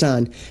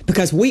Ravenstein,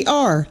 because we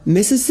are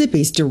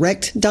Mississippi's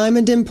direct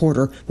diamond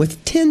importer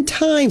with 10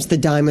 times the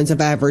diamonds of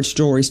average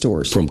jewelry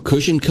stores. From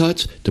cushion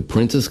cuts to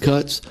princess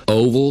cuts,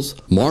 ovals,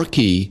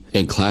 marquee,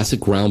 and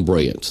classic round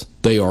brilliants.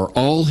 They are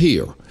all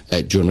here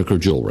at Juniker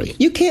Jewelry.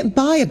 You can't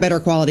buy a better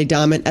quality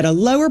diamond at a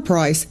lower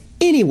price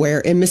anywhere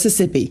in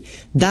Mississippi.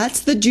 That's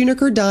the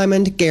Juniker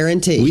Diamond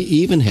Guarantee. We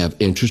even have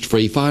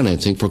interest-free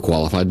financing for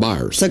qualified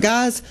buyers. So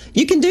guys,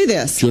 you can do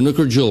this.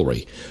 Juniker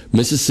Jewelry,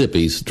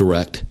 Mississippi's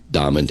direct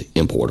diamond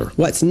importer.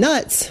 What's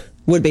nuts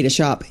would be to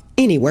shop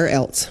anywhere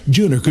else.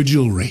 Juniker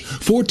Jewelry,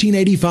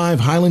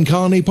 1485 Highland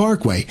Colony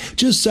Parkway,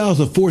 just south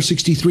of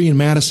 463 in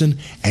Madison,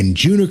 and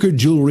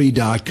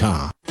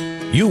junikerjewelry.com.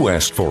 You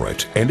asked for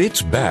it, and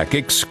it's back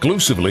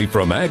exclusively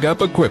from Ag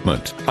Up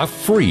Equipment. A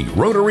free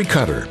rotary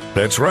cutter.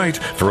 That's right.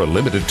 For a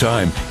limited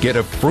time, get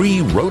a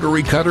free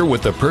rotary cutter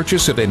with the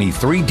purchase of any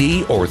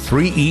 3D or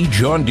 3E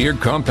John Deere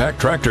compact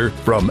tractor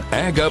from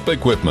Ag Up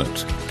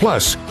Equipment.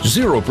 Plus,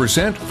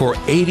 0% for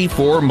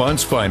 84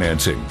 months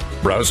financing.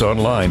 Browse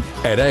online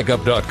at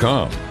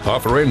agup.com.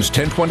 Offer ends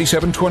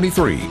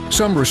 10/27/23.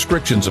 Some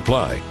restrictions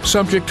apply.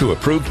 Subject to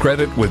approved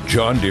credit with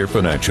John Deere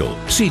Financial.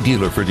 See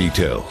dealer for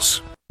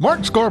details.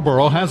 Mark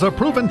Scarborough has a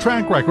proven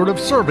track record of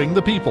serving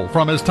the people.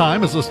 From his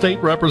time as a state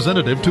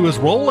representative to his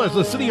role as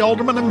the city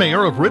alderman and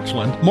mayor of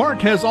Richland, Mark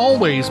has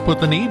always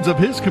put the needs of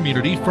his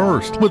community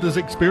first. With his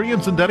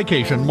experience and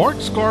dedication, Mark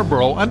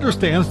Scarborough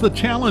understands the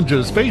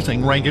challenges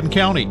facing Rankin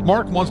County.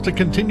 Mark wants to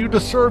continue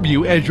to serve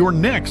you as your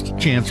next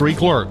Chancery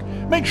Clerk.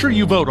 Make sure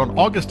you vote on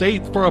August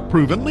 8th for a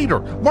proven leader,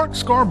 Mark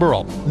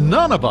Scarborough.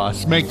 None of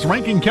us makes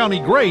Rankin County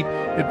great.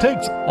 It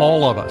takes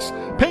all of us.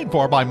 Paid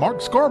for by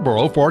Mark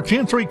Scarborough for our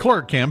Chancery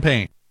Clerk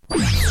campaign.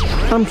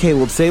 I'm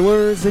Caleb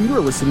Sailors, and you're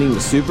listening to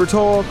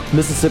SuperTalk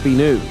Mississippi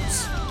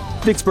News.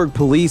 Vicksburg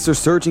police are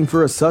searching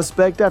for a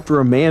suspect after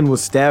a man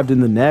was stabbed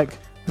in the neck.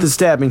 The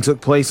stabbing took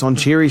place on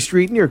Cherry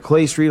Street near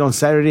Clay Street on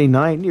Saturday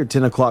night near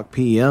 10 o'clock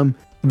p.m.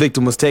 The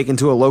victim was taken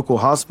to a local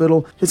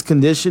hospital. His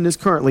condition is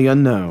currently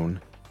unknown.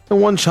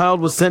 And one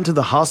child was sent to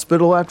the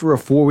hospital after a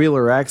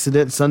four-wheeler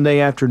accident Sunday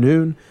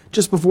afternoon.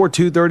 Just before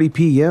 2:30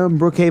 p.m.,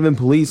 Brookhaven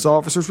police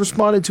officers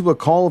responded to a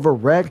call of a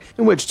wreck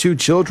in which two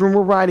children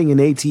were riding an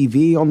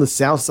ATV on the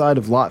south side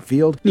of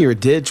Lotfield near a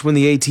ditch when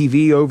the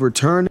ATV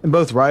overturned and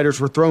both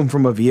riders were thrown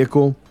from a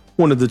vehicle.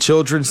 One of the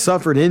children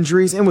suffered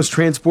injuries and was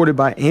transported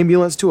by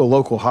ambulance to a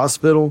local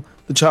hospital.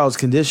 The child's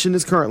condition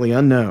is currently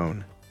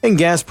unknown. And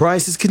gas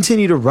prices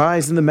continue to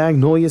rise in the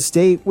Magnolia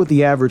State, with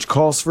the average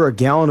cost for a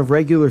gallon of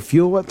regular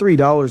fuel at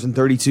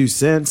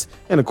 $3.32.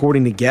 And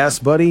according to Gas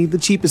Buddy, the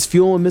cheapest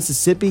fuel in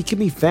Mississippi can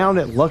be found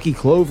at Lucky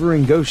Clover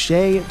and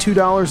Gaucher at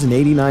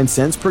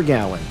 $2.89 per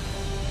gallon.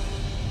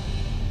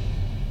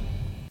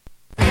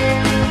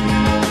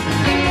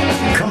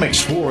 Come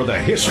explore the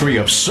history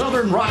of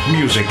Southern rock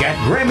music at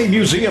Grammy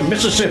Museum,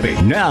 Mississippi.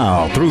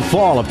 Now, through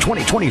fall of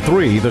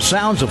 2023, the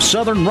Sounds of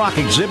Southern Rock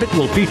exhibit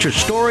will feature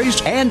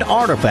stories and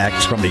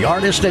artifacts from the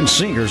artists and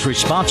singers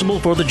responsible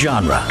for the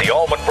genre. The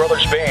Allman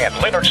Brothers Band,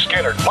 Leonard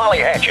Skinner, Molly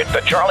Hatchet, the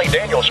Charlie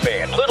Daniels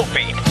Band, Little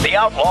Feat, the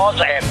Outlaws,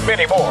 and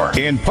many more.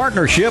 In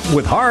partnership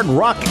with Hard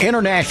Rock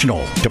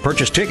International. To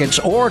purchase tickets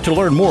or to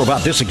learn more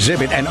about this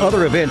exhibit and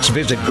other events,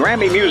 visit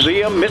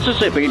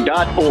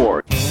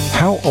GrammyMuseumMississippi.org.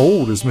 How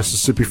old is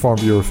Mississippi Farm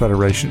Bureau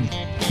Federation?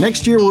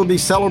 Next year we'll be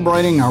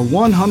celebrating our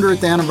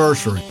 100th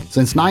anniversary.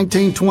 Since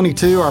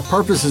 1922, our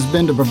purpose has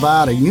been to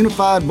provide a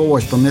unified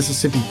voice for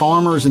Mississippi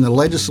farmers in the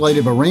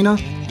legislative arena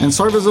and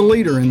serve as a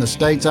leader in the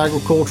state's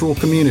agricultural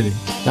community.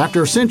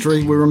 After a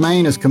century, we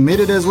remain as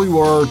committed as we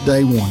were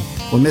day one.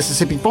 When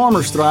Mississippi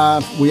farmers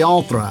thrive, we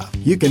all thrive.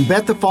 You can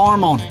bet the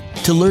farm on it.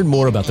 To learn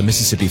more about the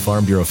Mississippi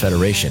Farm Bureau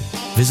Federation,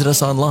 visit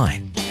us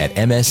online at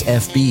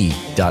msfb.org.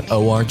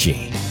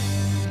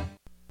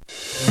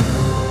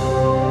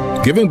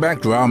 Giving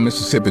back to our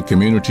Mississippi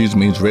communities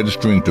means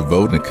registering to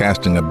vote and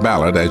casting a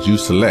ballot as you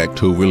select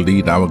who will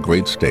lead our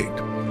great state.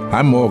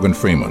 I'm Morgan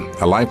Freeman,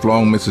 a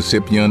lifelong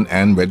Mississippian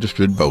and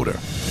registered voter.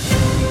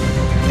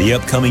 The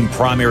upcoming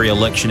primary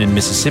election in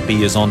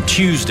Mississippi is on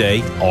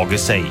Tuesday,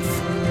 August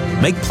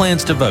 8th. Make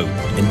plans to vote,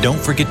 and don't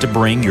forget to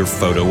bring your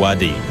photo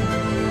ID.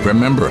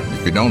 Remember,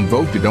 if you don't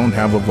vote, you don't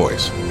have a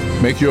voice.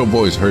 Make your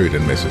voice heard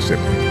in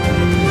Mississippi.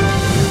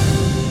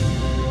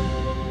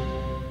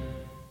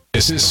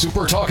 This is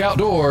SuperTalk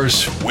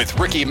Outdoors with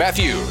Ricky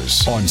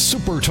Mathews on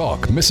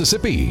SuperTalk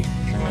Mississippi.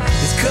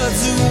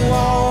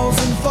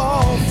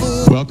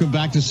 Welcome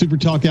back to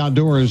SuperTalk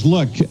Outdoors.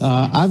 Look,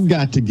 I've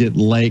got to get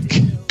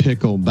Lake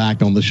Pickle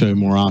back on the show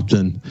more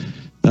often.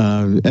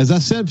 As I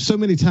said so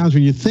many times,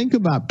 when you think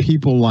about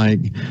people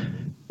like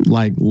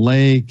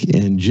Lake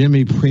and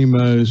Jimmy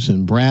Primos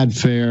and Brad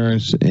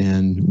Ferris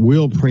and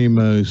Will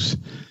Primos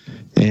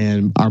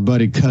and our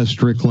buddy Cuz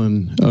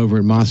Strickland over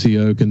at Mossy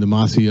Oak and the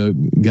Mossy Oak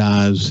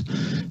guys,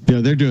 you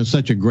know, they're doing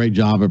such a great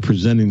job of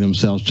presenting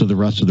themselves to the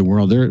rest of the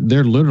world.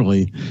 They're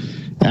literally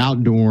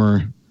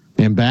outdoor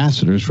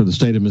ambassadors for the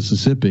state of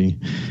Mississippi.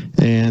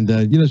 And,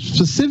 you know,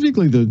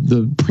 specifically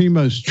the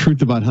Primos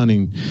Truth About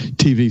Hunting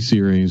TV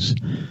series.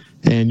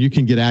 And you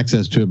can get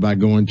access to it by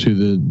going to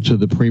the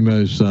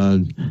Primos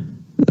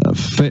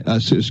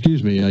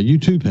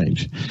YouTube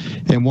page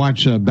and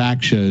watch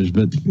back shows.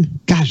 But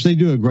gosh, they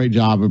do a great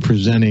job of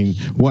presenting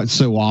what's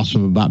so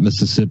awesome about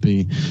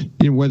Mississippi,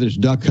 you know, whether it's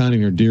duck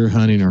hunting or deer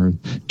hunting or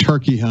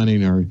turkey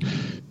hunting or,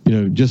 you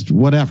know, just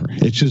whatever.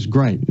 It's just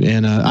great.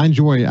 And I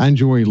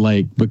enjoy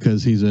Lake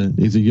because he's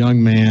a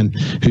young man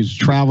who's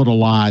traveled a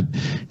lot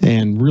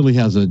and really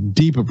has a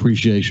deep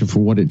appreciation for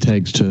what it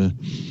takes to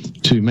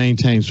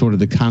maintain sort of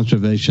the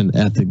conservation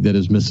ethic that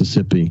is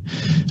Mississippi.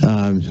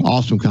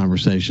 Awesome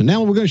conversation.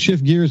 Now we're going to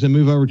shift gears and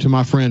move over to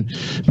my friend,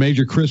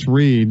 Major Chris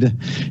Reed.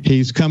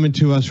 He's coming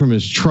to us from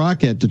his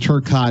truck at the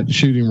Turcotte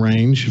Shooting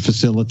Range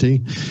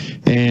facility.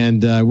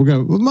 And we're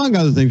going to, among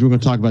other things, we're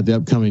going to talk about the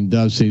upcoming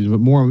dove season.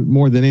 But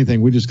more than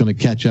anything, we're just going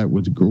to catch up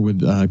with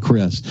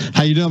Chris.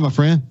 How you doing, my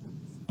friend?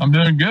 I'm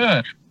doing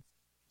good.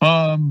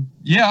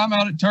 Yeah, I'm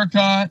out at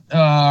Turcotte,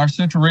 our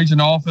Central Region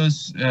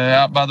office,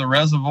 out by the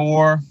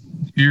reservoir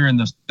here in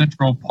the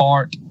central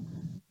part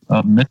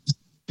of Mississippi.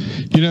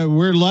 You know,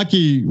 we're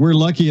lucky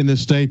in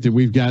this state that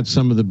we've got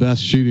some of the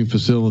best shooting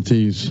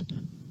facilities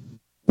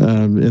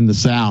in the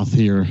South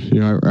here.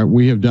 You know,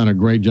 we have done a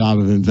great job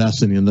of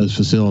investing in those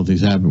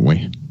facilities, haven't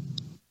we?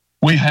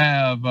 We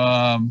have,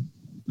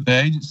 the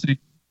agency,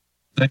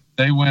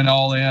 they went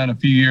all in a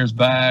few years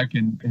back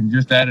and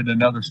just added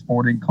another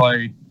sporting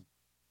clay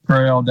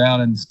trail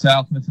down in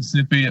South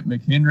Mississippi at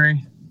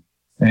McHenry.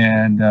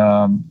 And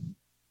our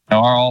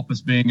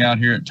office being out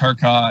here at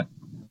Turcotte,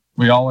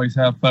 we always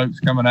have folks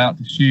coming out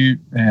to shoot.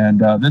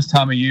 And this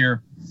time of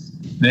year,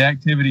 the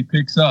activity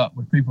picks up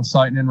with people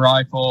sighting in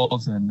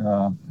rifles and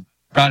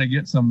trying to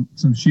get some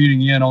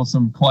shooting in on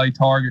some clay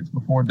targets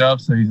before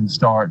dove season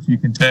starts. You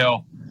can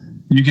tell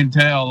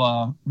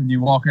when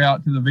you walk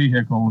out to the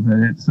vehicle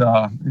that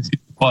it's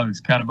close,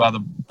 kind of by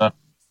the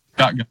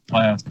shotgun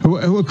blast.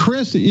 Well,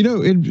 Chris,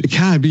 it'd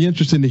kind of be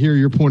interesting to hear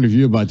your point of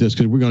view about this,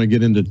 because we're going to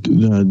get into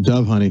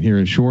dove hunting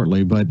here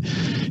shortly. But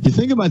you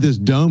think about this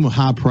dome of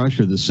high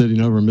pressure that's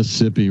sitting over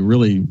Mississippi,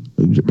 really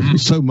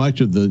so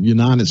much of the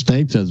United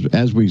States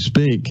as we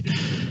speak.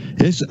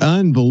 It's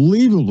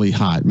unbelievably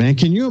hot, man.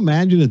 Can you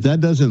imagine if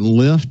that doesn't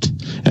lift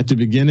at the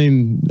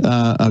beginning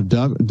of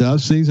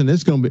dove season?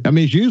 It's going to be, I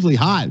mean, it's usually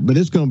hot, but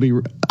it's going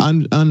to be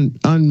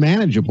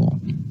unmanageable.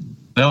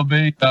 There'll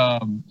be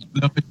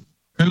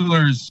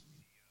coolers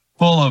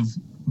full of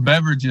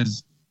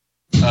beverages,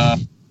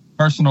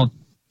 personal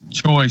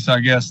choice, I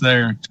guess,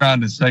 they're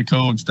trying to stay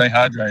cool and stay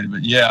hydrated.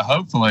 But yeah,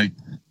 hopefully,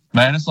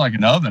 man, it's like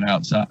an oven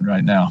outside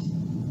right now.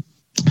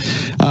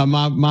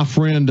 My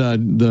friend,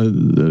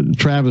 the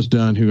Travis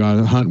Dunn, who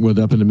I hunt with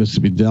up in the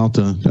Mississippi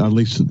Delta, at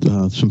least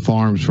some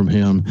farms from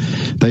him,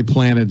 they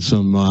planted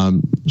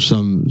some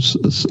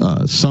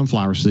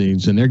sunflower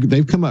seeds, and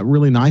they've come up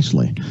really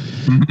nicely.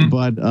 Mm-hmm.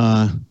 But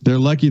they're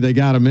lucky they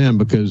got them in,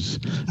 because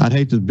I'd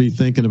hate to be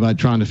thinking about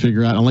trying to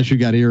figure out, unless you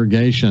got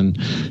irrigation,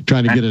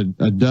 trying to get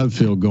a dove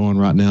field going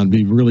right now. It'd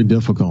be really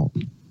difficult.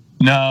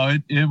 No,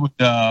 it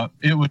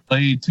would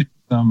lead to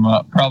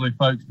some probably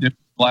folks doing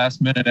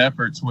last minute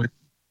efforts which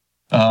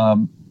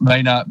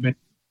may not be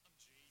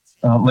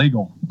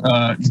legal,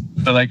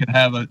 so they can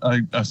have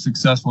a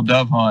successful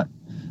dove hunt.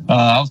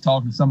 I was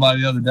talking to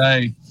somebody the other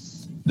day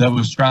that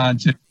was trying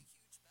to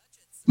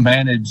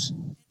manage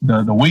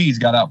the weeds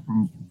got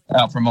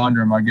out from under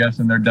them, I guess,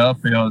 in their dove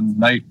field,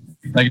 and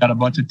they got a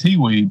bunch of tea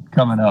weed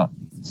coming up.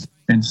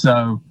 And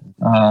so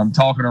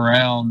talking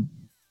around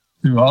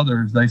to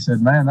others, they said,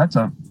 man, that's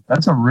a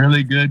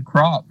really good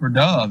crop for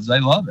doves.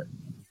 They love it.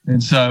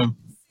 And so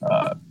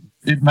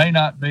it may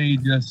not be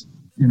just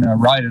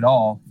right at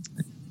all.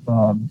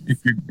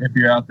 If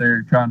you're out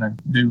there trying to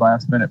do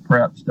last minute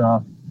prep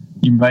stuff,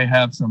 you may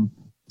have some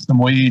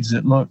weeds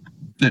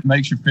that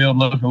makes your field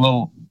look a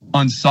little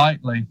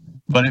unsightly,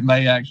 but it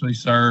may actually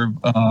serve.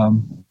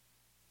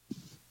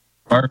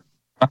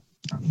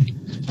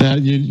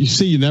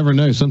 You never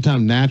know.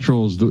 Sometimes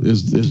natural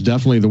is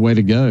definitely the way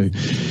to go.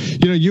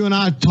 You and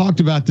I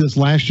talked about this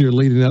last year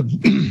leading up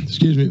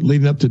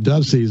to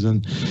dove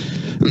season.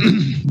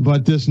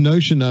 But this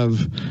notion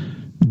of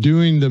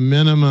doing the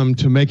minimum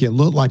to make it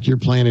look like you're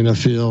planting a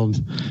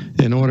field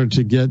in order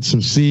to get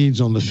some seeds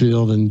on the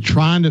field and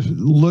trying to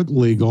look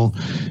legal,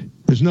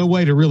 there's no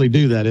way to really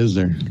do that, is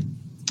there?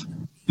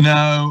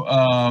 No,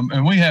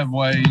 and we have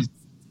ways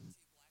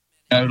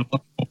to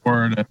look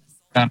forward to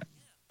kind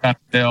of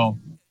tell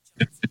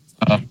if it's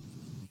in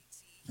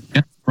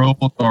the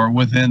rules or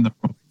within the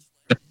rules.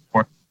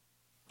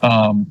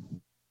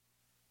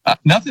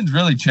 Nothing's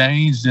really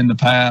changed in the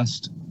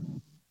past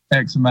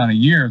X amount of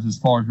years as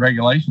far as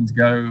regulations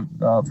go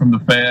from the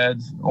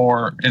feds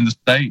or in the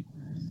state.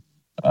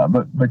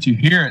 But you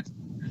hear it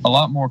a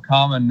lot more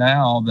common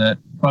now that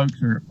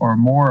folks are a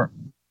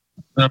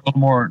little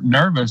more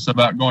nervous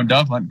about going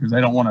dove hunting because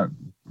they don't want to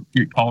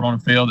get caught on a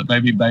field that may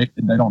be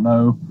baited. They don't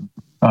know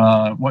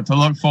what to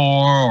look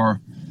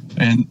for,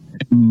 and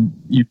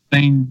you've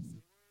seen,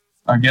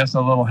 I guess,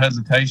 a little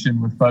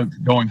hesitation with folks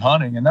going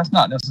hunting, and that's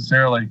not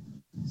necessarily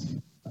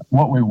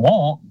what we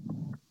want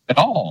at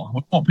all.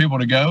 We want people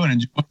to go and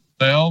enjoy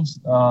themselves,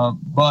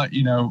 but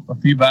a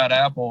few bad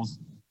apples,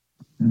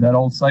 that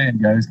old saying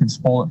goes, can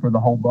spoil it for the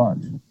whole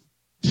bunch.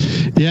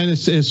 Yeah, and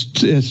it's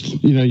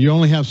you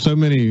only have so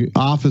many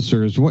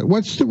officers.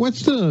 What's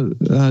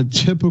the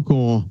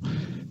typical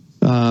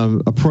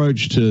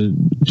approach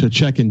to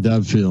checking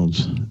dove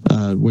fields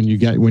when you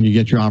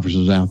get your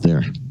officers out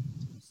there?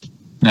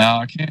 Now,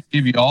 I can't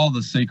give you all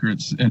the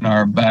secrets in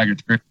our bag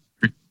of tricks.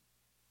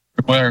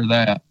 Aware of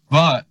that,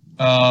 but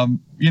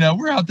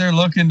we're out there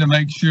looking to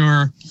make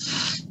sure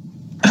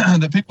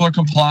that people are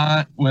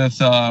compliant with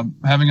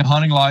having a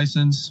hunting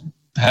license,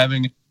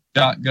 having a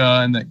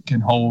shotgun that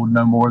can hold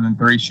no more than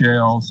 3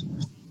 shells.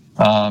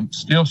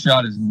 Steel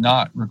shot is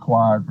not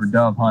required for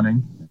dove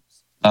hunting.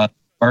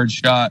 Bird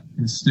shot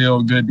is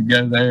still good to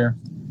go there.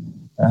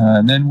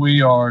 And then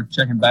we are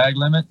checking bag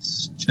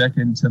limits,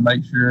 checking to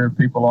make sure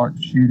people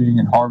aren't shooting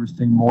and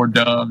harvesting more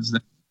doves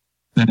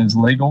than is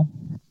legal.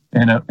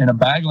 And a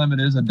bag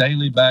limit is a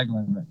daily bag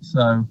limit.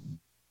 So,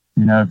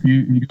 if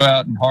you go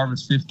out and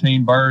harvest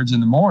 15 birds in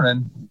the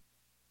morning,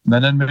 that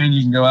doesn't mean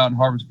you can go out and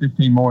harvest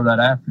 15 more that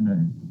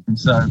afternoon. And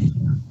so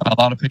a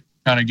lot of people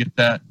kind of get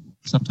that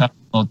sometimes.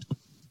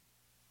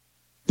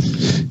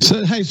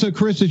 So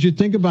Chris, as you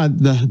think about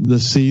the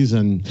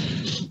season,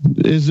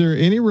 is there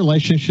any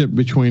relationship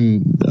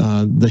between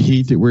the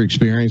heat that we're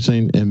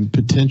experiencing and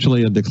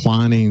potentially a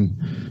declining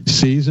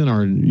season,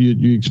 or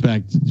you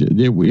expect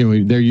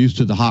they're used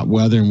to the hot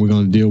weather and we're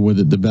going to deal with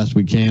it the best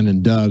we can?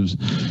 And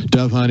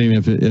dove hunting,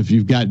 if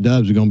you've got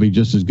doves, are going to be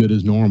just as good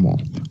as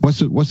normal. What's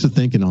the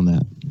thinking on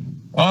that?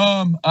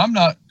 I'm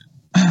not.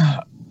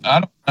 I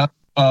don't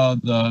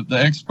know the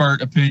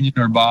expert opinion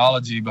or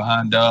biology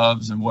behind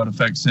doves and what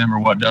affects them or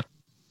what doesn't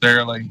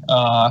necessarily.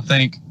 I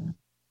think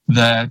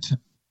that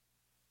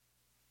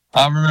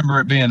I remember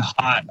it being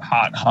hot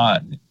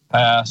in the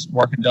past,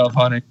 working dove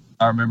hunting.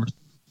 I remember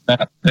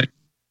that.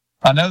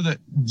 I know that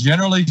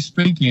generally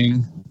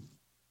speaking,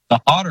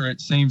 the hotter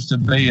it seems to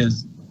be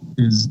is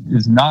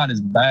not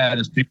as bad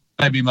as people,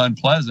 maybe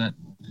unpleasant.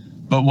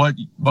 But what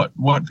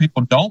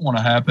people don't want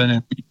to happen,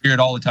 and we hear it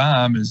all the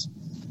time, is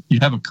you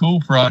have a cool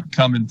front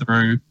coming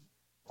through,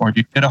 or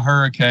you get a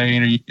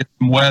hurricane, or you get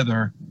some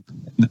weather,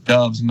 and the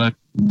doves move.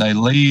 They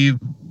leave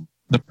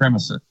the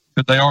premises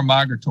because they are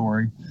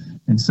migratory,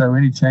 and so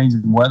any change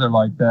in weather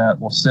like that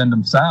will send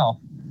them south.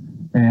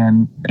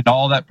 And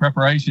all that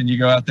preparation, you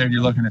go out there and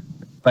you're looking at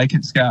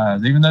vacant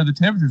skies, even though the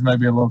temperatures may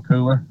be a little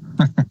cooler.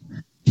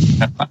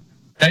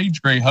 Shade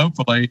tree,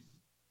 hopefully,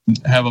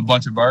 have a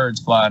bunch of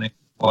birds flying in.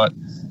 What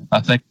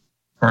I think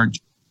for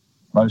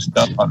most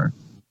dove hunters.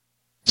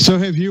 So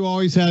have you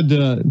always had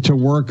to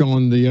work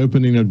on the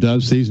opening of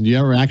dove season? Do you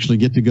ever actually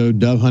get to go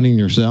dove hunting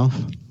yourself?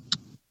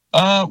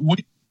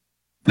 We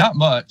not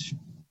much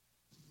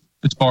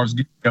as far as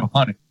getting to go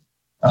hunting,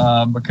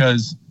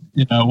 because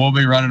we'll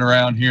be running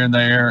around here and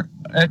there.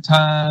 At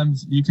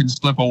times you can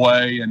slip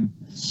away and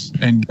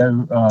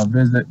go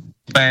visit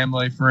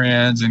family,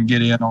 friends, and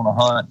get in on a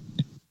hunt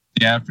in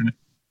the afternoon,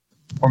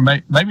 or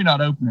maybe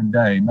not opening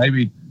day,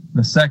 maybe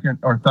the second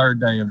or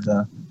third day of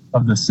the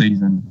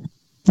season.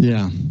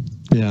 Yeah.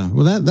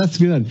 Well, that's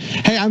good.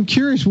 Hey, I'm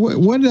curious.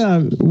 What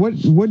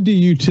do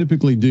you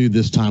typically do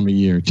this time of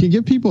year to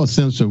give people a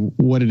sense of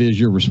what it is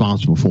you're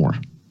responsible for?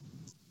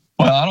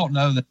 Well, I don't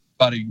know that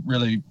anybody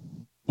really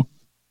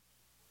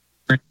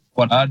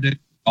what I do in the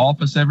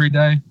office every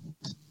day,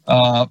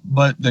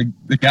 but the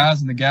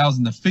guys and the gals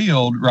in the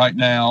field right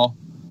now,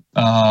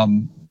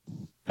 different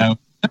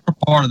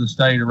part of the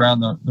state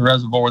around the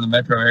reservoir, the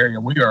metro area,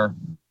 we are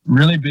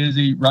really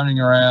busy running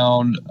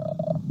around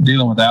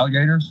dealing with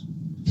alligators.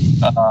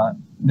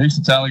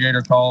 Nuisance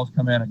alligator calls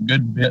come in a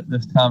good bit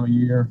this time of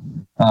year.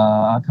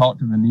 I talked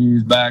to the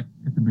news back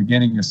at the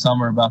beginning of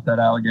summer about that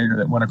alligator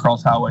that went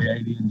across Highway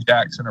 80 in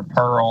Jackson or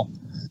Pearl.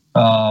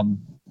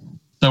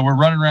 So we're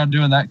running around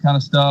doing that kind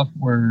of stuff.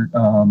 We're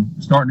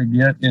starting to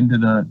get into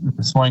the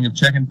swing of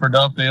checking for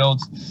dove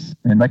fields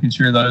and making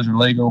sure those are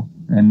legal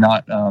and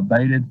not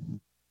baited.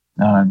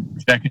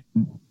 Checking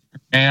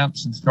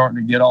camps and starting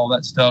to get all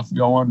that stuff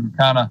going.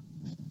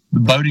 The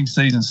boating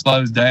season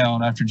slows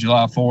down after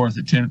July 4th.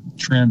 It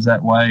trends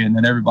that way, and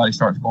then everybody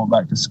starts going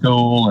back to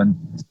school,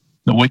 and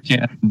the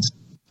weekends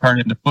turn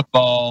into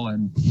football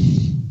and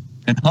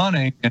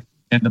hunting,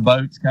 and the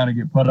boats kind of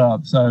get put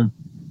up. So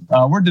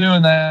we're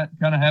doing that,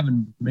 kind of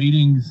having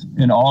meetings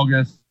in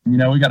August. We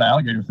got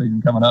alligator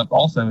season coming up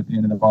also at the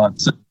end of the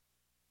month. So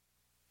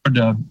hard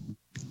to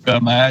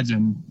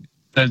imagine.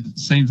 It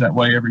seems that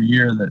way every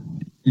year that,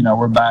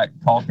 we're back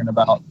talking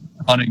about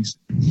hunting.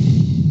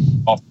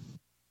 Well,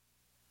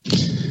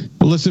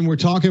 listen, we're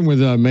talking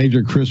with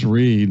Major Chris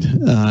Reed.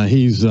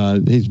 He's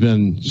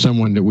been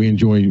someone that we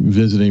enjoy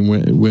visiting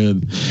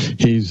with.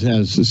 He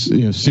has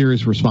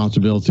serious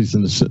responsibilities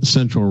in the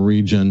central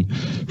region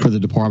for the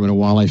Department of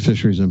Wildlife,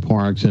 Fisheries, and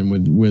Parks, and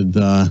with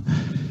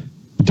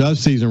dove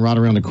season right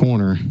around the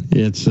corner.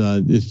 It's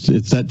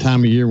that time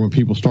of year when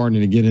people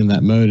starting to get in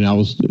that mode. And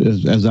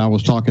as I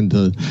was talking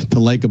to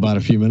Lake about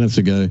a few minutes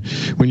ago,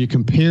 when you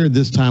compare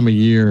this time of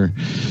year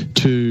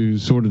to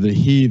sort of the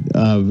heat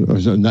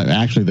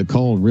actually the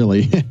cold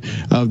really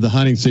of the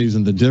hunting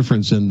season, the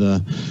difference in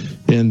the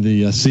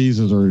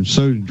seasons are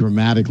so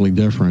dramatically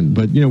different.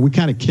 But we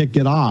kind of kick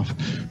it off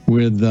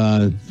with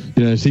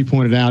as he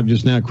pointed out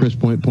just now, Chris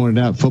pointed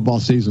out, football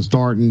season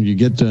starting. You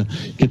get to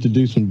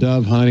do some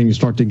dove hunting. You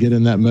start to get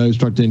in that mode,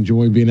 start to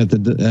enjoy being at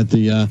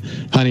the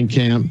hunting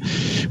camp.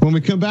 When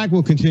we come back,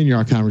 we'll continue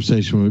our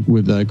conversation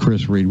with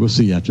Chris Reed. We'll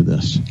see you after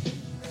this.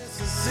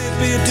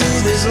 Mississippi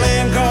to this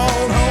land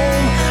called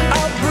home.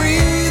 I'll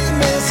breathe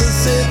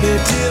Mississippi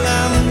till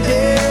I'm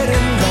dead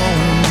and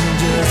gone.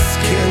 Just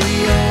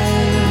carry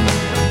on.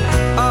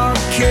 I'll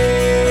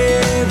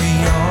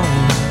carry on.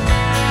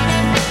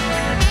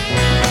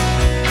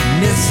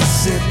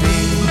 Mississippi.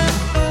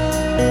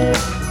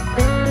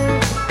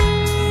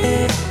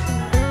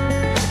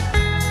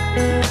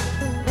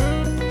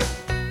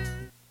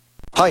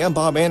 Hi, I'm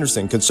Bob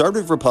Anderson,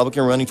 conservative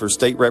Republican running for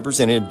state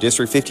representative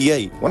District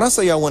 58. When I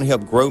say I want to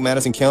help grow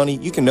Madison County,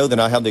 you can know that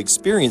I have the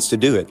experience to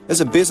do it.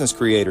 As a business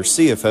creator,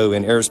 CFO,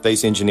 and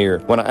aerospace engineer,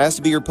 when I ask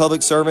to be your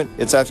public servant,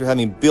 it's after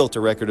having built a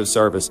record of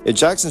service at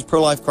Jackson's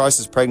Pro-Life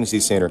Crisis Pregnancy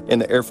Center, in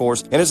the Air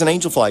Force, and as an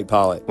Angel Flight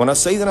pilot. When I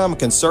say that I'm a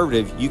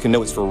conservative, you can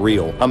know it's for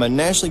real. I'm a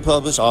nationally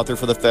published author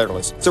for The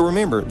Federalist. So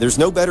remember, there's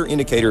no better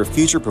indicator of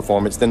future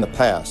performance than the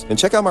past. And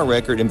check out my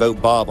record and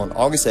vote Bob on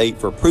August 8th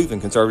for proven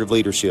conservative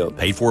leadership.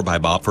 Paid for by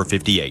Bob for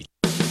 58.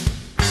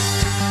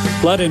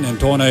 Flooding and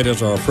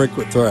tornadoes are a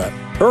frequent threat.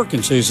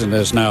 Hurricane season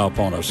is now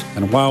upon us,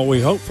 and while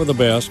we hope for the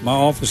best, my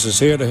office is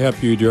here to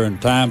help you during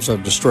times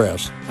of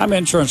distress. I'm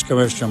Insurance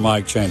Commissioner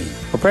Mike Cheney.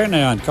 Prepare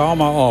now and call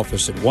my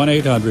office at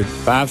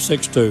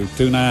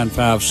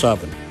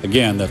 1-800-562-2957.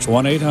 Again, that's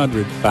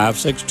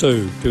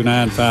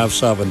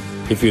 1-800-562-2957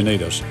 if you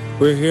need us.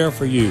 We're here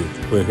for you.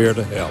 We're here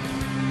to help.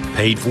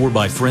 Paid for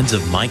by friends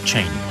of Mike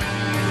Cheney.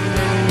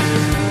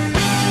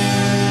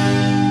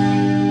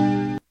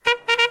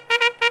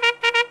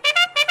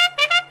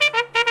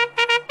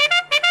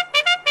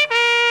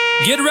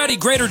 Get ready,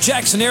 Greater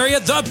Jackson area.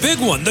 The big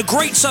one, the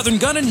Great Southern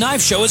Gun and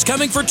Knife Show, is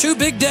coming for 2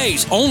 big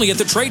days, only at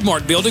the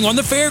Trademark Building on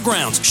the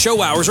Fairgrounds.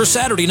 Show hours are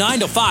Saturday 9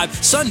 to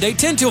 5, Sunday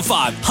 10 till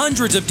 5.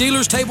 Hundreds of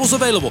dealers' tables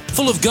available,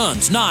 full of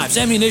guns, knives,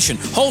 ammunition,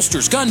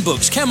 holsters, gun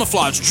books,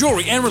 camouflage,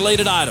 jewelry, and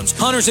related items.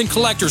 Hunters and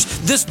collectors,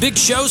 this big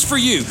show's for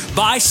you.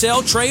 Buy,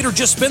 sell, trade, or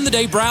just spend the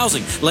day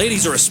browsing.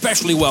 Ladies are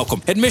especially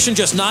welcome. Admission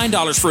just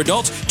 $9 for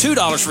adults,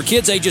 $2 for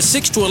kids ages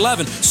 6 to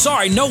 11.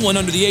 Sorry, no one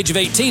under the age of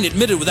 18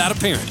 admitted without a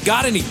parent.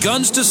 Got any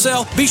guns to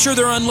sell? Be sure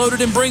they're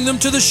unloaded and bring them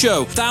to the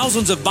show.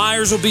 Thousands of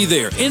buyers will be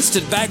there.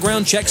 Instant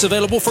background checks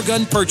available for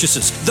gun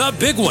purchases. The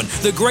big one,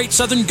 the Great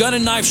Southern Gun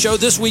and Knife Show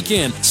this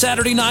weekend.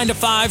 Saturday 9 to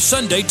 5,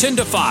 Sunday 10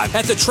 to 5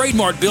 at the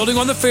Trademark Building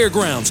on the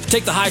Fairgrounds.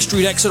 Take the High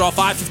Street exit off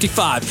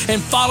I-55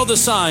 and follow the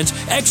signs.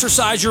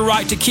 Exercise your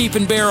right to keep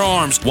and bear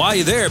arms. While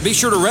you're there, be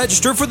sure to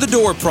register for the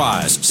door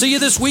prize. See you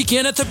this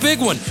weekend at the big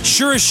one.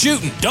 Sure as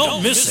shooting.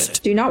 Don't miss it.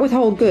 Do not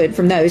withhold good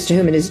from those to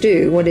whom it is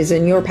due what is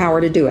in your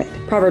power to do it.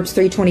 Proverbs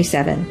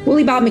 3:27.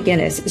 Willie Bob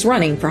McGinnis is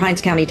running for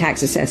Hinds County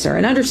Tax Assessor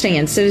and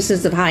understands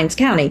citizens of Hinds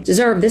County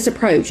deserve this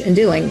approach in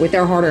dealing with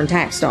their hard-earned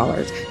tax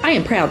dollars. I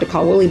am proud to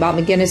call Willie Bob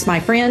McGinnis my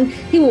friend.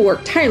 He will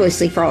work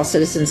tirelessly for all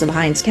citizens of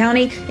Hinds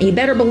County, and you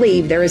better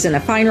believe there isn't a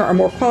finer or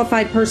more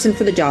qualified person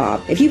for the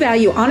job. If you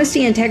value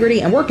honesty,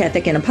 integrity, and work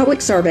ethic in a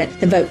public servant,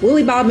 then vote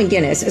Willie Bob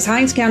McGinnis as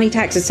Hinds County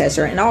Tax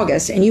Assessor in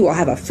August, and you will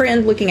have a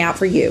friend looking out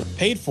for you.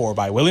 Paid for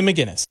by Willie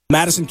McGinnis.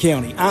 Madison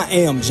County, I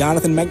am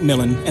Jonathan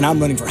McMillan, and I'm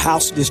running for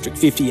House District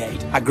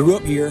 58. I grew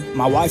up here,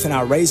 my wife and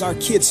I raise our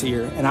kids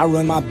here, and I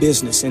run my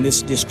business in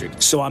this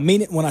district. So I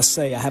mean it when I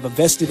say I have a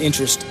vested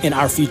interest in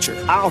our future.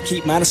 I'll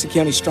keep Madison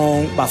County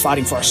strong by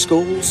fighting for our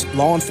schools,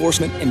 law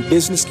enforcement, and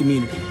business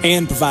community,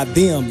 and provide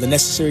them the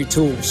necessary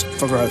tools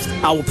for growth.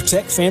 I will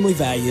protect family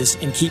values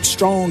and keep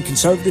strong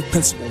conservative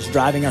principles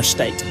driving our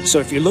state. So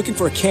if you're looking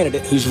for a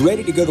candidate who's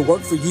ready to go to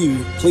work for you,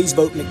 please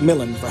vote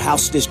McMillan for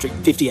House District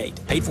 58.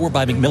 Paid for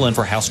by McMillan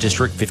for House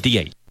District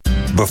 58.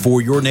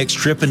 Before your next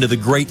trip into the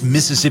great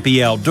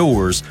Mississippi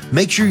outdoors,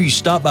 make sure you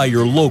stop by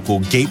your local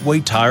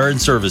Gateway Tire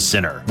and Service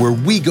Center, where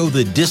we go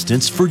the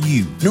distance for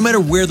you. No matter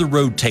where the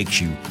road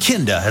takes you,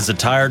 Kenda has a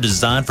tire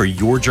designed for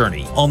your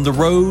journey. On the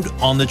road,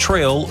 on the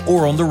trail,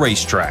 or on the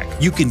racetrack,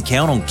 you can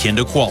count on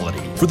Kenda quality.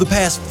 For the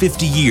past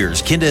 50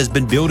 years, Kenda has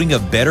been building a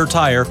better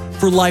tire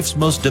for life's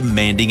most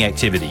demanding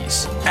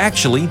activities.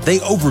 Actually, they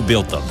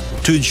overbuilt them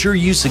to ensure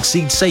you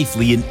succeed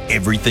safely in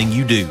everything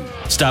you do.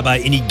 Stop by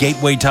any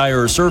Gateway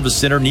Tire or Service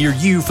Center near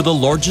you for the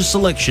largest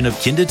selection of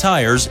Kenda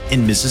tires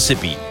in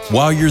Mississippi.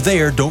 While you're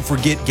there, don't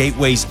forget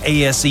Gateway's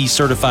ASE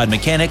certified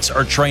mechanics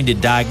are trained to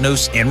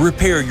diagnose and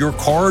repair your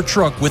car or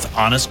truck with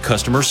honest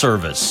customer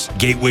service.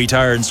 Gateway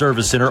Tire and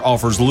Service Center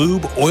offers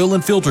lube, oil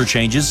and filter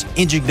changes,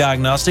 engine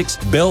diagnostics,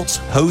 belts,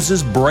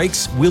 hoses,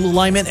 brakes, wheel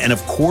alignment, and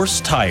of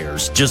course,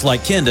 tires. Just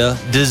like Kenda,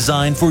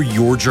 designed for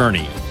your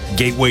journey.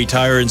 Gateway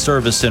Tire and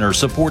Service Center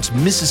supports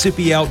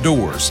Mississippi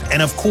outdoors,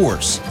 and of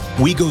course,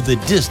 we go the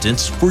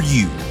distance for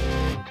you.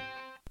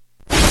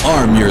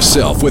 Arm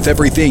yourself with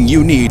everything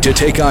you need to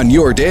take on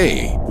your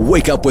day.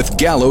 Wake up with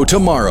Gallo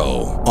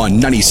tomorrow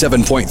on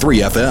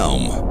 97.3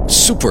 FM,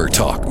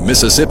 SuperTalk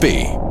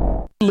Mississippi.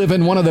 Live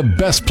in one of the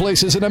best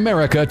places in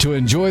America to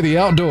enjoy the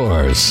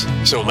outdoors.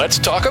 So let's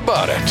talk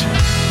about it.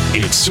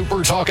 It's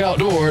SuperTalk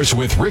Outdoors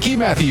with Ricky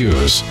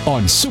Mathews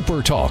on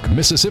SuperTalk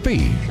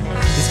Mississippi.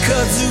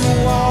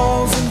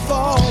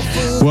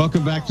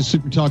 Welcome back to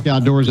SuperTalk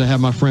Outdoors. I have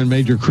my friend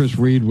Major Chris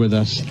Reed with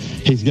us.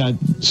 He's got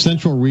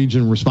Central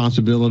Region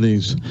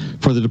responsibilities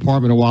for the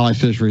Department of Wildlife,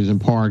 Fisheries, and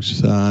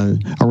Parks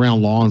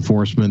around law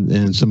enforcement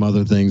and some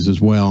other things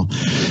as well.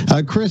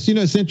 Chris, you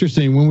know, it's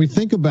interesting. When I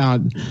think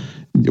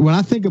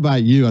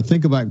about you, I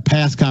think about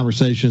past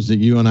conversations that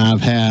you and I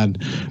have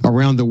had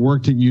around the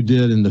work that you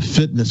did in the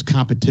fitness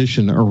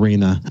competition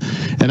arena.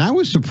 And I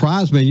was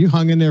surprised, man, you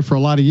hung in there for a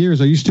lot of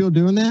years. Are you still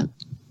doing that?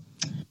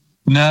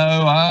 No,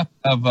 I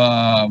have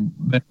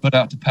been put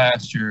out to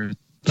pasture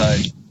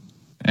today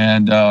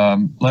and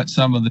let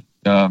some of the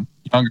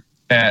younger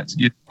cats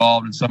get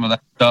involved in some of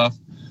that stuff.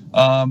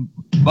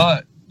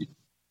 But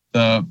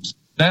the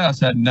success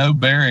had no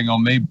bearing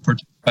on me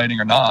participating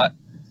or not.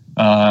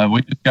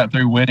 We just got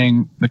through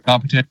winning the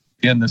competition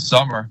again this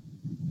summer,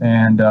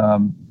 and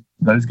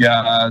those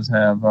guys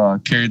have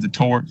carried the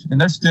torch.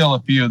 And there's still a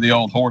few of the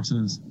old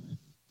horses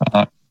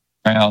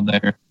around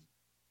there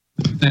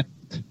that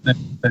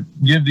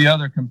give the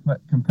other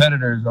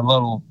competitors a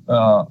little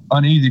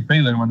uneasy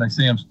feeling when they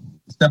see them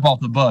step off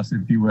the bus,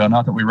 if you will.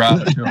 Not that we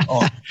ride it to them.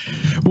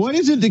 What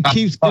is it that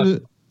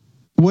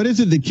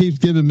keeps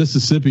giving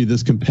Mississippi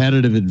this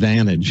competitive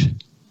advantage?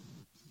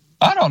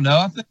 I don't know.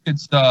 I think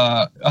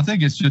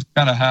it's just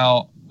kind of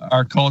how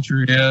our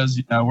culture is.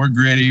 You know, we're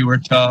gritty, we're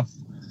tough.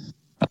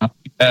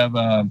 We have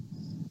a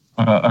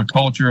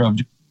culture of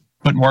just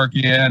putting work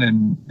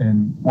in,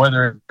 and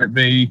whether it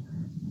be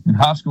in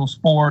high school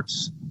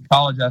sports,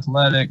 college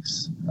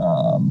athletics,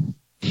 the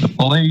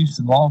police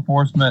and law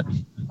enforcement,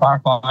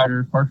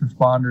 firefighters, first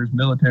responders,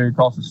 military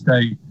across the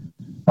state.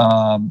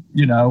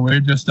 You know, we're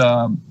just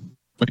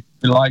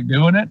we like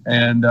doing it,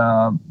 and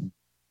you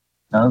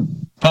know,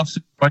 tough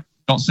situations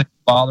don't seem to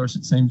bother us.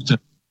 It seems to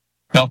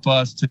help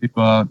us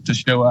to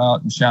show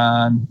out and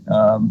shine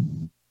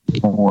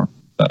more.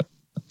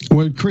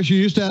 Well, Chris, you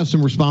used to have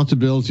some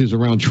responsibilities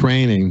around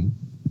training,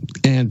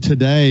 and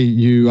today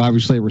you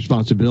obviously have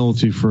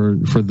responsibility for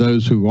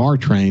those who are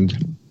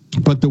trained.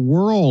 But the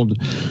world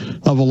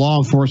of a law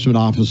enforcement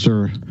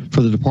officer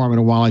for the Department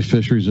of Wildlife,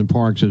 Fisheries, and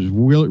Parks is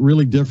really,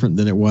 really different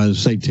than it was,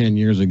 say, 10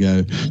 years ago.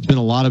 There's been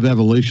a lot of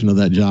evolution of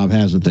that job,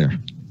 hasn't there?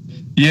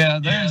 Yeah,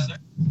 there's a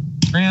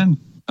trend.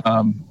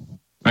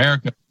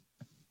 America.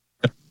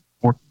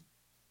 Well,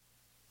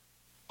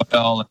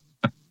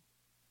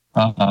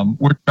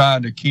 we're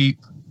trying to keep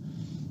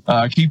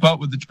up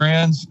with the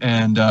trends,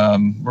 and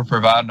we're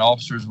providing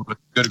officers with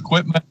good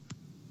equipment.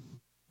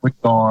 We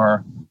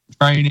are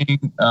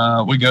training.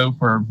 We go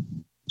for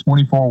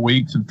 24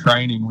 weeks of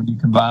training when you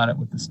combine it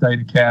with the State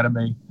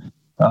Academy,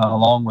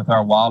 along with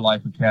our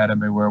Wildlife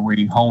Academy, where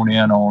we hone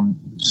in on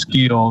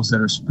skills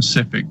that are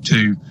specific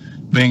to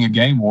being a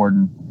game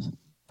warden.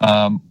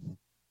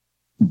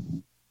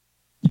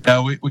 You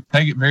know, we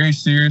take it very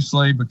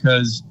seriously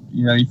because,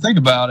 you know, you think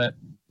about it,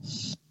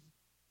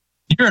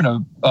 you're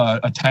in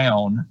a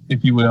town,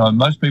 if you will, and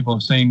most people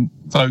have seen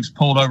folks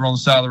pulled over on the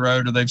side of the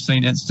road, or they've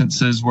seen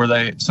instances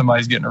where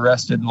somebody's getting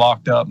arrested and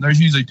locked up. And there's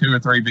usually 2 or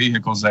 3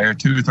 vehicles there,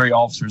 2 or 3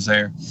 officers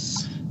there.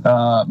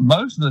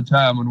 Most of the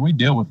time when we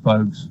deal with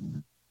folks,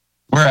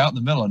 we're out in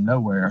the middle of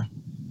nowhere,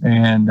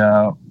 and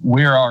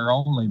we're our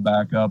only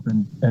backup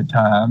at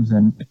times.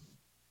 And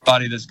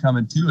anybody that's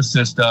coming to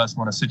assist us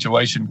when a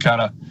situation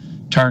kind of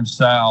turns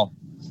south,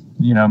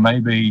 you know,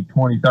 maybe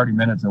 20, 30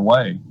 minutes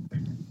away.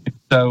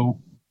 So,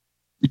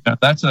 you know,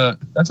 that's a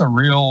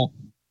real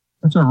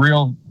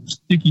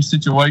sticky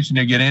situation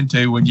to get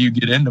into when you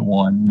get into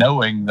one,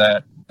 knowing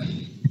that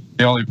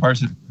the only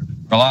person to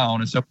rely on.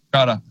 And so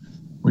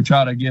we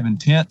try to give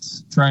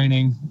intense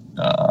training.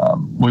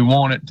 We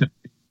want it to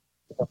be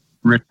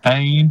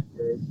retained,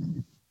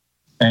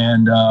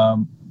 and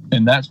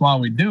that's why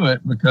we do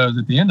it, because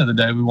at the end of the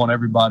day, we want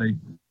everybody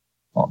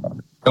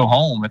to go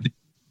home at the.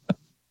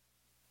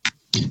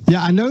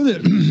 Yeah, I know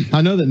that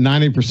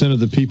 90% of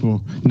the people,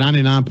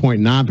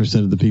 99.9%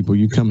 of the people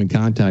you come in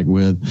contact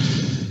with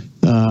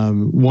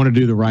want to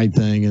do the right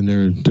thing, and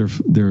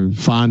they're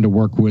fine to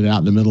work with out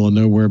in the middle of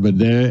nowhere. But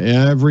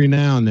every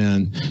now and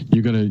then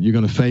you're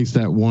gonna face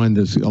that one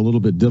that's a little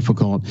bit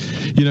difficult.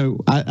 You know,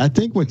 I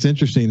think what's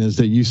interesting is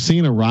that you've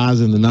seen a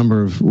rise in the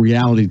number of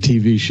reality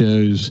TV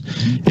shows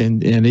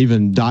and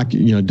even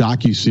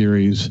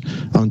docu-series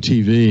on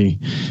TV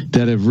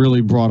that have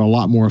really brought a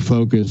lot more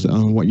focus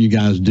on what you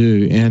guys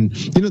do. And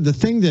you know, the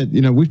thing that,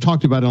 you know, we've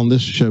talked about it on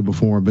this show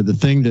before, but the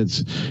thing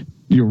that's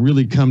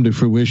really come to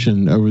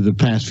fruition over the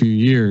past few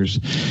years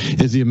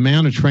is the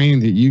amount of training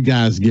that you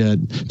guys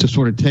get to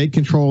sort of take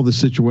control of the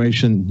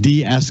situation,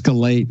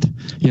 de-escalate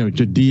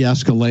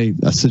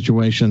a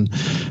situation.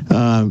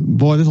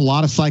 Boy, there's a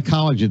lot of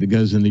psychology that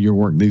goes into your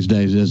work these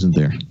days, isn't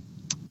there?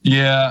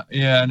 Yeah,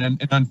 and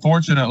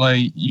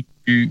unfortunately, you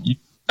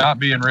not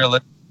being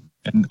realistic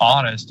and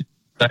honest,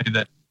 say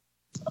that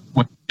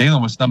when you're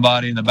dealing with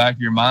somebody, in the back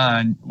of your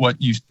mind,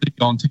 what you see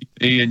on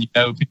TV, and you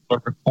know people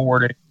are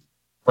recording,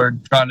 we're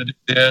trying to do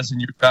this, and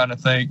you're trying to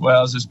think,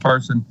 well, is this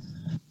person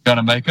going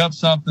to make up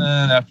something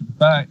after the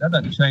fact? That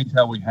doesn't change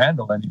how we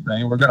handle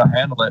anything. We're going to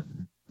handle it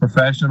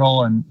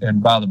professional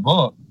and by the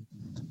book.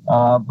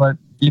 But,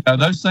 you know,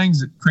 those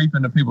things that creep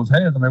into people's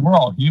heads, I mean, we're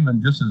all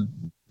human just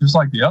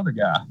like the other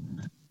guy.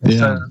 And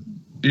so,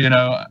 you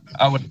know,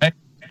 I would think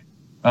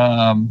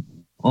when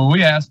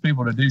we ask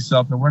people to do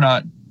something, we're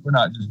not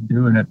just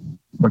doing it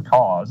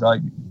because, like,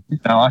 you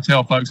know, I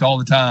tell folks all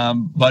the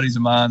time, buddies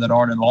of mine that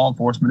aren't in law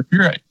enforcement, if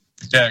you're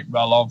checked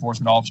by a law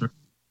enforcement officer,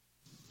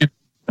 it's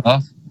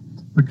enough,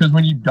 because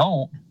when you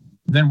don't,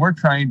 then we're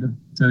trained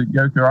to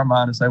go through our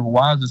mind and say, well,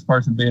 why is this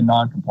person being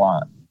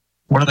non-compliant?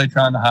 What are they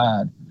trying to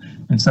hide?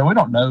 And so we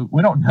don't know.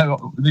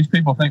 These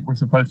people think we're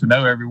supposed to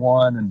know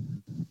everyone, and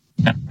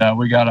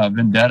we got a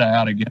vendetta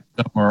out against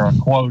them, or a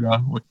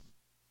quota.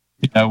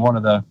 one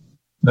of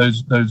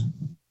those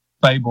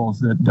fables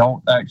that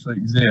don't actually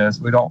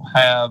exist. We don't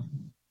have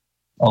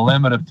a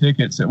limit of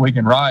tickets that we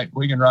can write.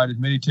 We can write as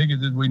many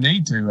tickets as we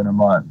need to in a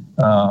month.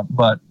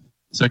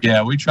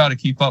 We try to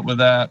keep up with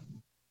that.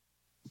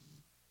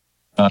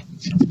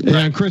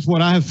 And Chris,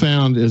 what I have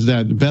found is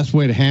that the best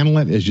way to handle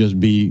it is just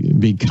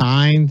be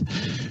kind,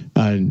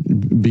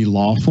 be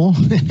lawful,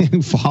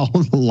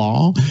 follow the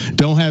law,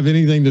 don't have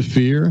anything to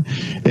fear,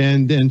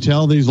 and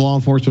tell these law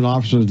enforcement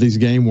officers, these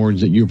game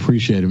wardens, that you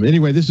appreciate them.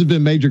 Anyway, this has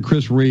been Major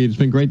Chris Reed. It's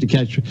been great to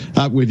catch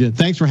up with you.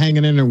 Thanks for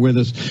hanging in there with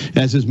us,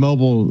 as his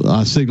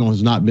mobile signal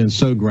has not been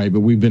so great,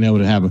 but we've been able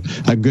to have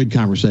a good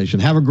conversation.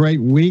 Have a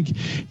great week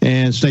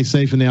and stay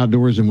safe in the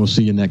outdoors, and we'll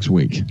see you next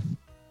week.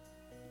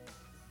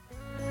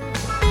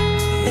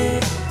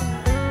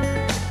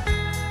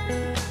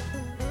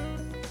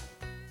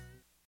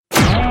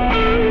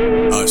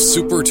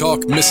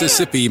 SuperTalk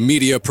Mississippi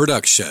Media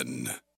Production.